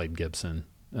Ace played Gibson.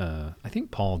 I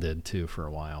think Paul did too for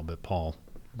a while, but Paul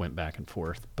went back and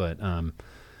forth. But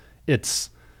it's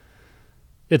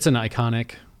an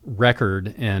iconic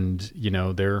record, and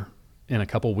they're in a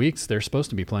couple weeks they're supposed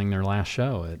to be playing their last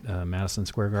show at Madison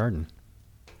Square Garden.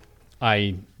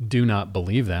 I do not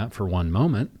believe that for one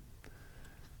moment,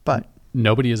 but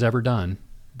nobody has ever done.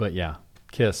 But yeah,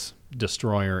 Kiss,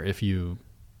 Destroyer. If you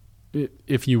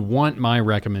want my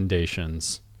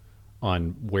recommendations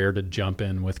on where to jump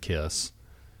in with Kiss,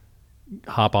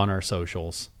 hop on our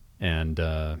socials and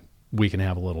we can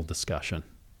have a little discussion.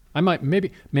 I might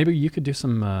maybe you could do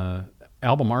some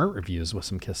album art reviews with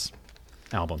some Kiss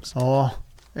albums. Oh,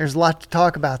 there's a lot to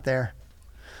talk about there.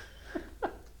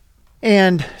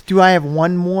 And do I have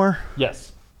one more?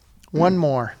 Yes. One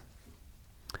more.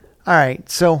 All right.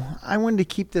 So I wanted to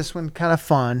keep this one kind of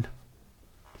fun.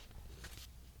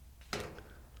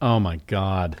 Oh my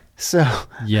God. So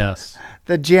yes.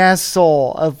 The jazz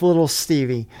soul of Little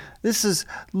Stevie. This is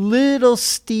Little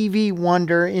Stevie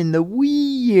Wonder in the wee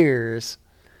years.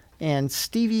 And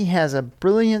Stevie has a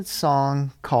brilliant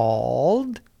song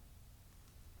called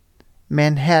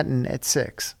Manhattan at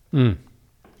 6.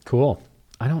 Cool.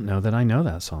 I don't know that I know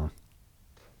that song.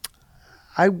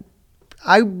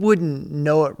 I wouldn't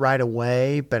know it right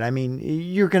away, but I mean,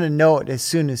 you're going to know it as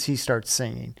soon as he starts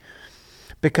singing.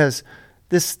 Because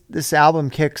this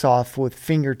album kicks off with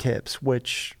Fingertips,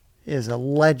 which is a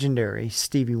legendary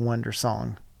Stevie Wonder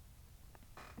song.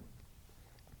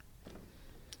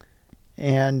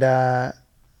 And I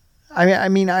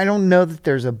mean, I don't know that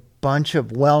there's a bunch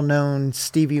of well-known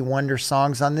Stevie Wonder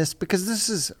songs on this because this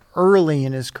is early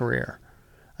in his career.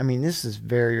 I mean, this is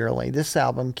very early. This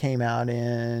album came out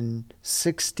in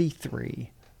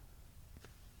 1963.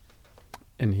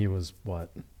 And he was what?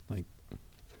 Like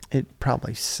it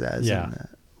probably says in the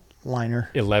liner.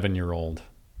 11-year-old.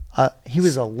 He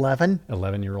was 11?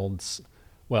 11-year-olds.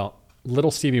 Well,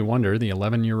 Little Stevie Wonder, the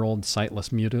 11-year-old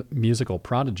sightless musical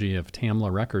prodigy of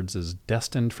Tamla Records, is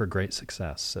destined for great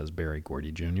success, says Barry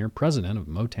Gordy Jr., president of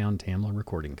Motown Tamla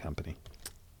Recording Company.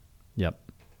 Yep.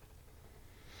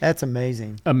 That's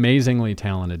amazing. Amazingly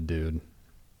talented dude.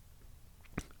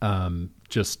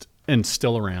 Just and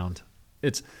still around.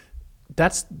 That's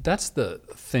the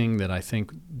thing that I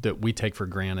think that we take for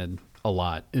granted a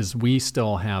lot is we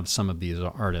still have some of these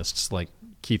artists like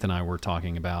Keith and I were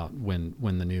talking about when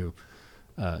the new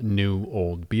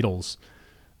old Beatles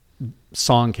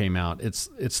song came out.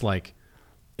 It's like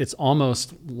it's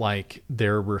almost like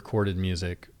their recorded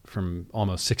music from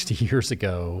almost 60 years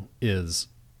ago is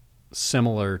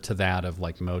similar to that of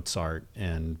like Mozart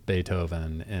and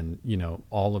Beethoven and,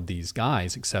 all of these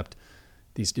guys, except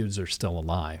these dudes are still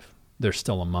alive. They're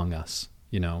still among us,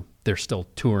 they're still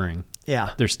touring.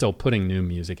 Yeah. They're still putting new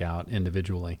music out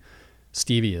individually.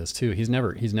 Stevie is too. He's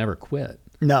never quit.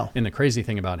 No. And the crazy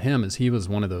thing about him is he was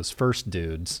one of those first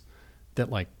dudes that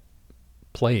like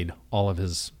played all of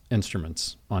his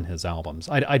instruments on his albums.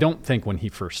 I don't think when he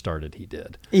first started he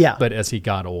did. Yeah. But as he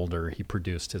got older, he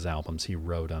produced his albums. He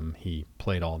wrote them. He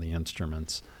played all the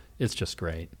instruments. It's just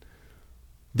great.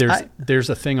 There's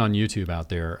a thing on YouTube out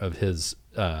there of his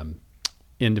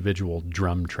individual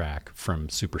drum track from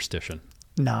Superstition.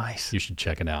 Nice. You should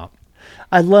check it out.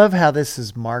 I love how this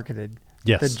is marketed.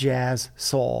 Yes. The jazz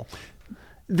soul.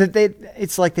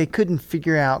 It's like they couldn't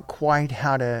figure out quite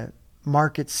how to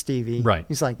market Stevie. Right.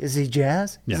 He's like, is he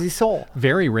jazz? Yeah. Is he soul?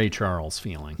 Very Ray Charles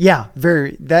feeling. Yeah,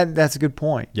 very. That's a good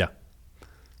point. Yeah.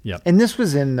 Yeah. And this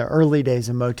was in the early days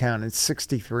of Motown. It's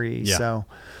 63. Yeah. So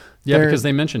Yeah, because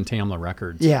they mentioned Tamla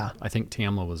Records. Yeah. I think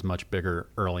Tamla was much bigger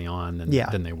early on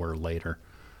than they were later.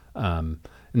 And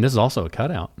this is also a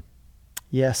cutout.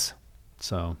 Yes.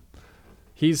 So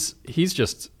he's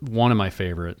just one of my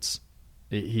favorites.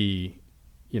 He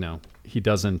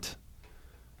doesn't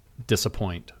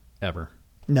disappoint ever.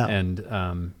 No. And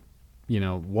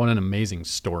what an amazing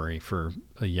story for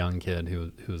a young kid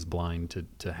who's blind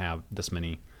to have this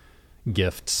many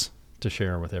gifts to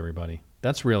share with everybody.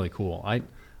 That's really cool.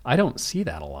 I don't see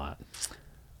that a lot.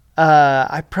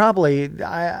 I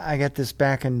got this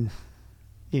back in,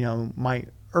 my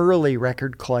early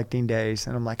record collecting days,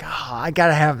 and I'm like, I got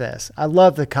to have this. I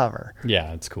love the cover.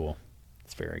 Yeah, it's cool.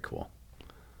 It's very cool.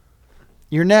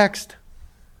 You're next.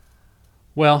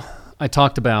 Well, I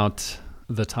talked about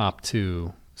the top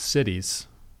 2 cities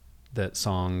that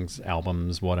songs,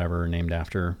 albums, whatever, are named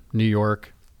after: New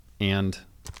York and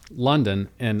London.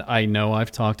 And I know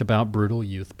I've talked about Brutal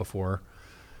Youth before.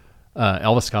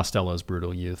 Elvis Costello's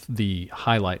Brutal Youth. The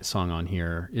highlight song on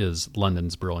here is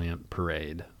London's Brilliant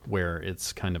Parade, where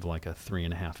it's kind of like a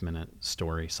 3.5-minute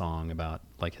story song about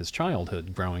like his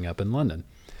childhood growing up in London.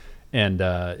 And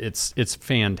it's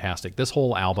fantastic. This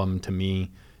whole album to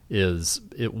me was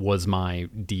my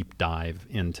deep dive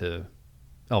into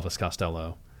Elvis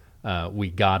Costello.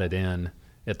 We got it in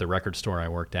at the record store I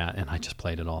worked at, and I just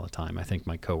played it all the time. I think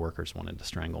my coworkers wanted to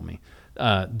strangle me.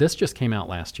 This just came out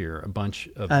last year. A bunch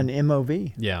of on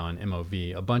MOV. Yeah, on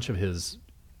MOV. A bunch of his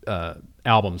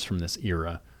albums from this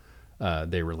era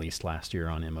they released last year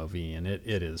on MOV, and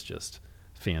it is just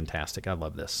fantastic. I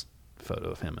love this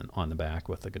photo of him on the back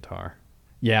with the guitar.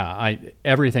 Yeah,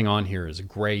 everything on here is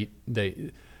great.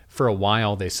 For a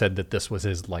while they said that this was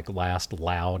his like last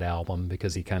loud album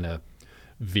because he kind of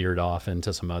veered off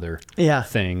into some other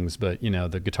things, but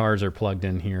the guitars are plugged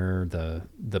in here.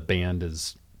 The band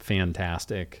is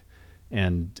fantastic,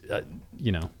 and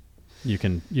you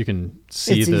can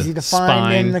see it's the easy to spine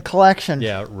find in the collection.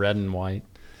 Yeah, red and white.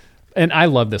 And I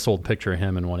love this old picture of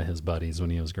him and one of his buddies when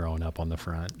he was growing up on the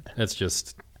front. It's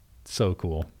just so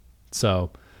cool.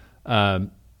 So,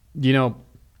 Elvis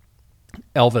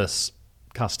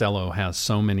Costello has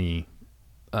so many.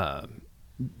 I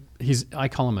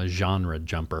call him a genre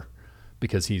jumper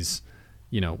because he's,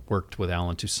 worked with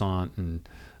Alan Toussaint and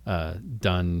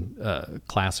done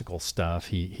classical stuff.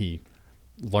 He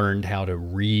learned how to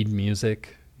read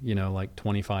music, like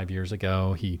 25 years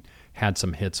ago. He had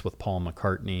some hits with Paul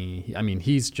McCartney.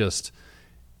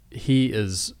 He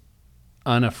is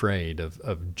unafraid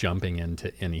of jumping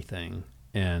into anything.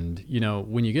 And,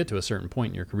 when you get to a certain point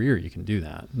in your career, you can do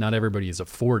that. Not everybody is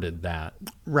afforded that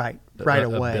right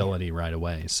away. Ability right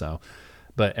away. So,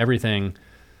 but everything,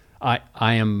 I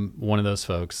am one of those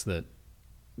folks that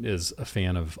is a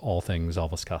fan of all things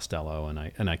Elvis Costello,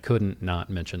 and I couldn't not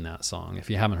mention that song. If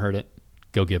you haven't heard it,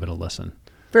 go give it a listen.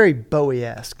 Very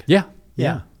Bowie-esque. Yeah.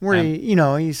 Where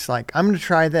he's like, I'm going to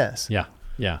try this.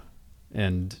 Yeah.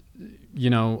 And,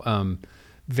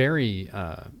 very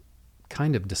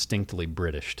kind of distinctly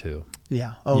British too.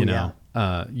 Yeah.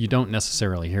 You don't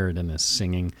necessarily hear it in his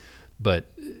singing,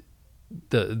 but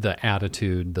the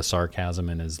attitude, the sarcasm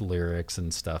in his lyrics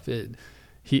and stuff,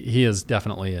 he is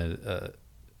definitely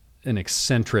an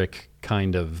eccentric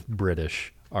kind of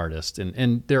British artist.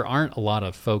 And there aren't a lot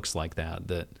of folks like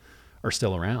that are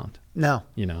still around. No.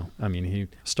 He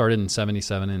started in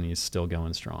 1977 and he's still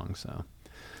going strong. So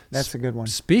that's a good one.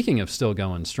 Speaking of still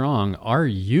going strong, our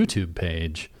YouTube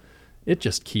page, it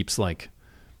just keeps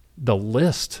the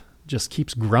list just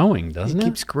keeps growing, doesn't it? It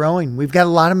keeps growing. We've got a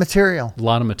lot of material. A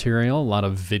lot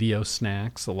of video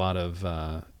snacks, a lot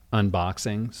of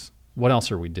unboxings. What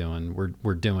else are we doing?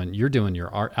 You're doing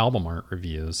your album art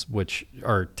reviews, which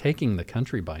are taking the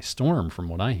country by storm from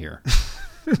what I hear.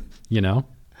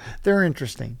 They're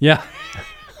interesting. Yeah.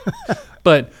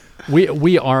 But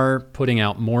we are putting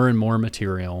out more and more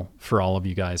material for all of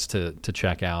you guys to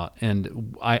check out.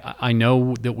 And I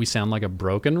know that we sound like a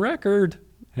broken record.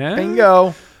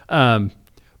 Bingo.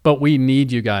 But we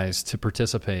need you guys to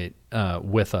participate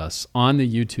with us on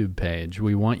the YouTube page.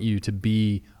 We want you to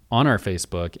be on our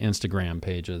Facebook, Instagram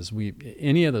pages.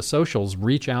 Any of the socials,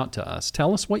 reach out to us.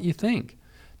 Tell us what you think.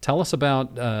 Tell us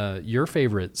about your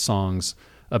favorite songs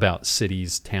about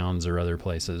cities, towns, or other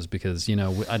places, because, you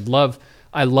know, I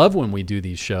love when we do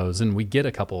these shows and we get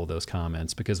a couple of those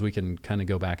comments, because we can kind of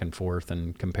go back and forth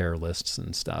and compare lists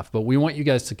and stuff. But we want you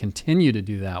guys to continue to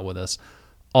do that with us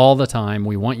all the time.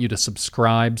 We want you to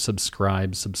subscribe to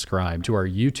our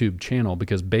YouTube channel,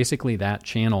 because basically that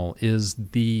channel is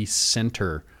the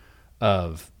center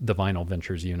of the Vinyl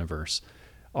Ventures universe.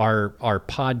 Our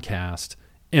podcast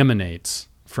emanates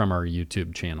from our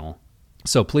YouTube channel.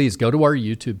 So please go to our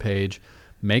YouTube page,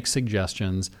 make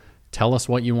suggestions, tell us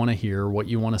what you want to hear, what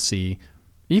you want to see,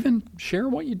 even share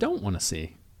what you don't want to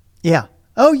see. Yeah.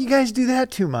 Oh, you guys do that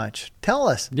too much. Tell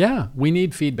us. Yeah, we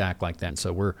need feedback like that.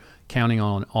 So we're counting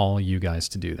on all you guys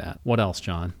to do that. What else,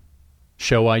 John?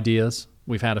 Show ideas.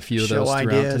 We've had a few of those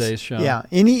throughout today's show. Yeah.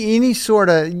 Any sort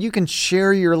of, you can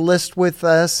share your list with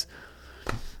us.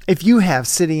 If you have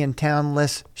city and town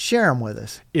lists, share them with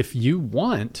us. If you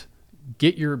want,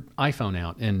 get your iPhone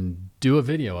out and do a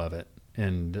video of it.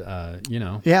 And,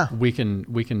 we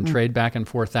can trade back and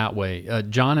forth that way.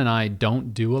 John and I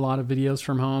don't do a lot of videos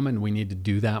from home, and we need to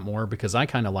do that more, because I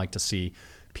kind of like to see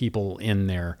people in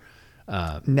their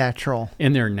natural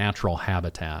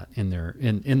habitat,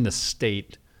 in the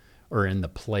state or in the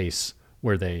place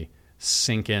where they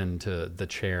sink into the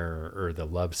chair or the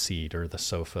love seat or the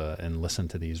sofa and listen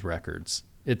to these records.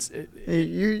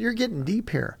 You're getting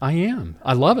deep here. I am.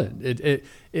 I love it.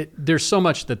 There's so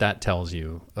much that tells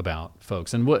you about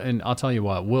folks, and I'll tell you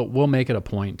what, we'll make it a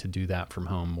point to do that from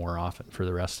home more often for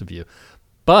the rest of you.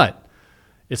 But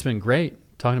it's been great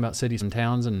talking about cities and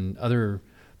towns and other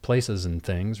places and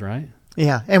things, right?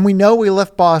 Yeah, and we know we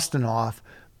left Boston off,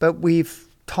 but we've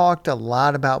talked a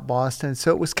lot about Boston, so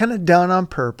it was kind of done on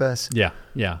purpose. Yeah.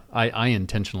 I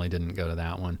intentionally didn't go to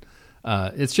that one.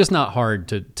 It's just not hard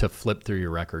to flip through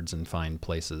your records and find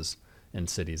places and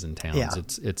cities and towns.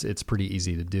 Yeah. It's pretty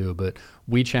easy to do, but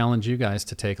we challenge you guys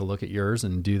to take a look at yours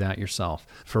and do that yourself.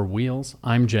 For Wheels,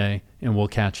 I'm Jay, and we'll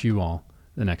catch you all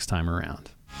the next time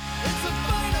around.